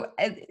 So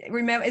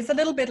remember, it's a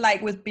little bit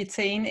like with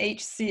betaine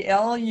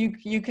HCl.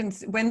 You can,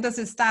 when does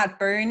it start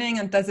burning,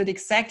 and does it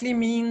exactly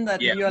mean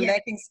that you're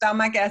lacking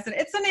stomach acid?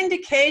 It's an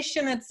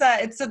indication. It's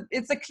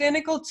a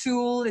clinical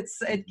tool.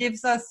 It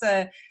gives us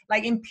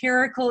like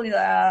empirical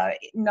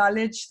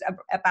knowledge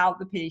about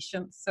the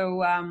patient.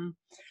 So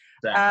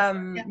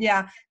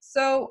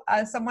So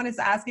someone is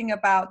asking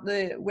about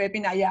the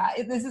webinar. Yeah,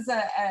 this is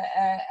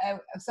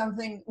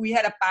something. We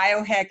had a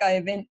biohacker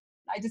event.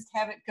 I just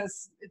have it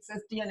because it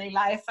says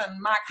DNALIFE,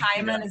 and Mark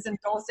Hyman is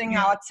endorsing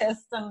our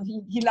test, and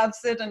he loves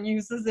it and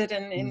uses it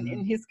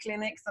in his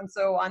clinics and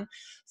so on.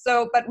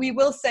 So, but we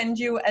will send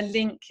you a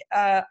link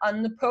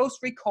on the post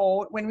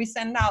record when we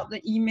send out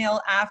the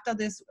email after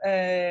this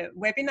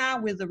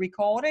webinar with the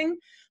recording,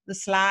 the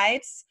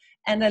slides,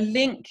 and a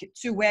link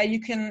to where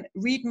you can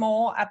read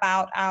more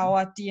about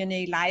our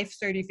DNALIFE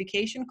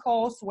certification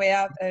course,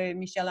 where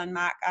Michelle and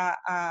Mark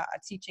are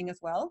teaching as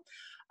well.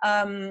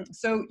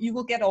 So you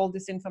will get all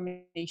this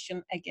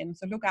information again.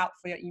 So look out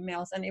for your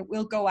emails, and it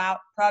will go out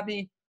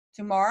probably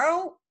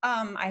tomorrow,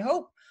 I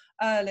hope.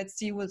 Let's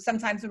see,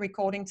 sometimes the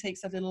recording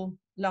takes a little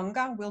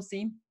longer, we'll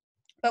see.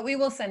 But we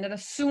will send it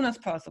as soon as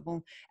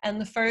possible.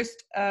 And the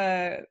first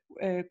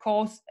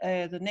course,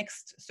 the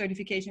next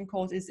certification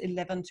course is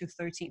 11th to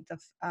 13th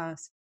of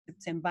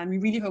September. And we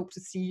really hope to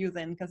see you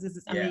then, because this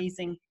is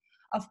amazing.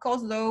 Of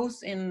course,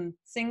 those in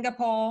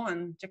Singapore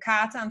and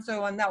Jakarta and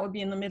so on, that would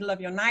be in the middle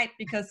of your night,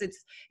 because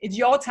it's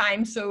your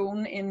time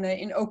zone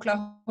in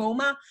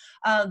Oklahoma.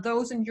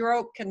 Those in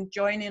Europe can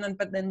join in,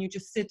 but then you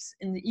just sit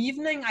in the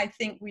evening. I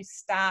think we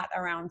start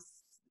around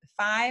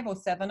 5 or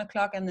 7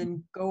 o'clock and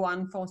then go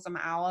on for some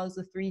hours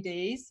or 3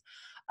 days.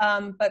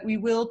 But we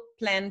will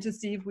plan to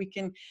see if we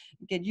can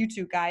get you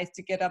two guys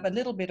to get up a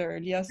little bit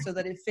earlier so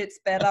that it fits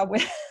better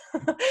with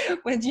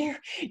with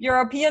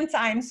European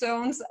time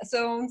zones,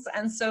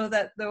 and so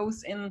that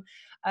those in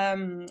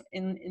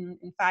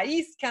Far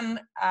East can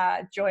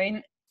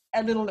join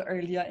a little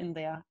earlier in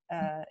their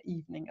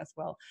evening as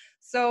well.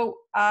 So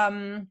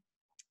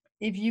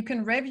if you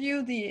can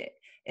review the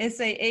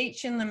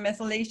SAH in the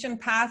methylation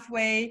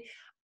pathway,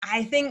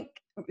 I think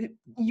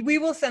we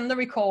will send the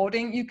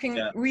recording. You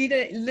can read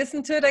it,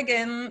 listen to it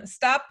again,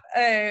 stop,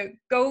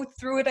 go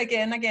through it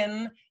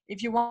again.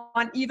 If you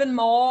want even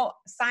more,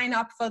 sign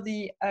up for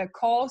the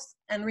course.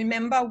 And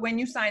remember, when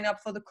you sign up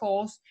for the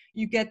course,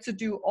 you get to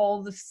do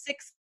all the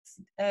 6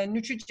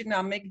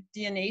 nutrigenomic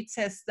DNA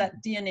tests that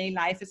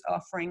DNALIFE is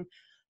offering.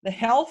 The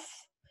health,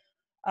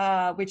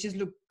 which is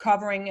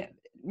covering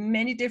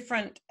many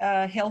different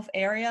health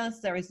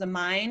areas. There is the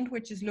mind,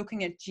 which is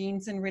looking at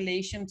genes in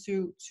relation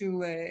to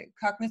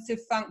cognitive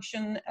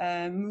function,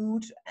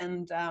 mood,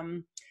 and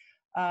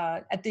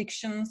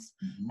addictions.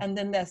 And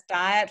then there's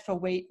diet for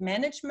weight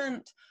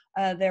management.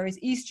 There is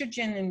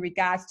estrogen in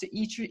regards to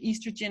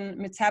estrogen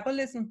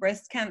metabolism,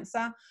 breast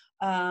cancer.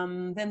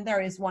 Then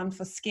there is one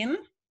for skin.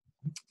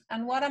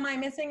 And what am I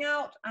missing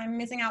out? I'm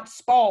missing out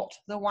sport,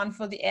 the one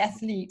for the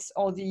athletes,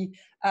 or the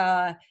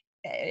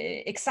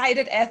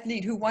excited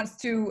athlete who wants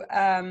to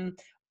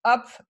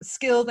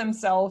upskill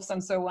themselves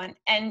and so on.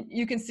 And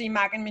you can see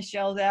Mark and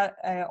Michelle there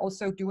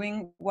also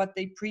doing what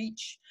they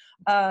preach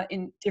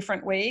in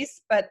different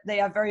ways, but they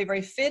are very,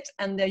 very fit,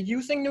 and they're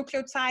using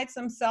nucleotides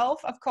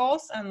themselves, of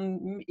course.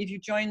 And if you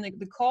join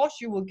the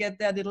course, you will get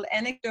their little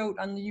anecdote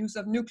on the use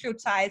of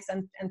nucleotides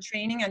and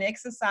training and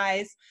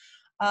exercise.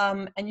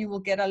 And you will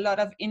get a lot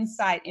of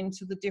insight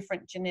into the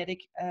different genetic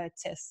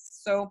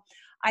tests. So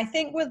I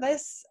think with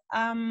this,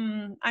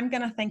 I'm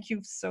going to thank you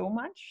so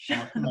much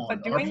for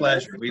doing Our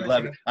pleasure. this. We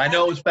love it. I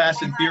know it was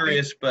fast and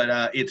furious,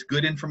 but it's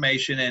good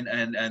information,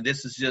 and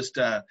this is just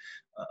a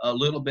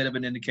little bit of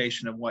an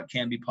indication of what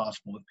can be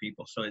possible with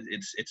people. So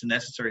it's a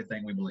necessary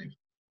thing, we believe.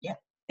 Yeah.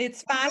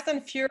 It's fast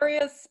and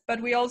furious,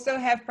 but we also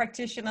have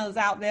practitioners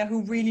out there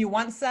who really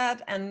want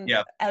that. And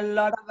a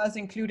lot of us,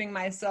 including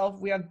myself,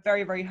 we are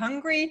very, very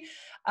hungry.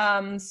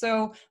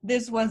 So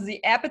this was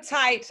the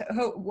appetite,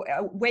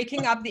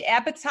 waking up the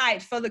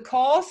appetite for the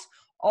course,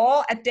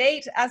 or a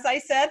date, as I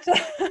said.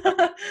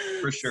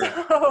 For sure.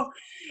 So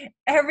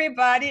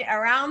everybody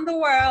around the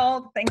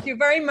world, thank you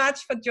very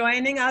much for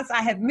joining us.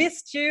 I have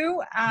missed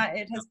you.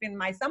 It has been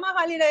my summer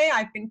holiday.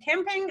 I've been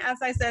camping, as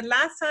I said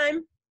last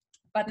time.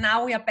 But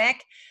now we are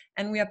back,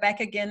 and we are back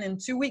again in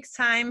 2 weeks'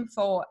 time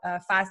for a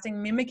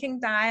fasting mimicking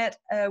diet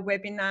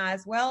webinar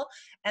as well.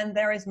 And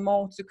there is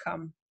more to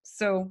come.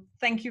 So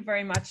thank you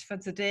very much for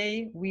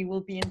today. We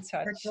will be in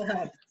touch. Virtual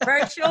hug.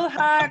 Virtual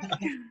hug.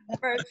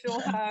 Virtual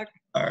hug.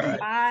 All right.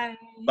 Bye.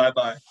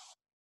 Bye-bye.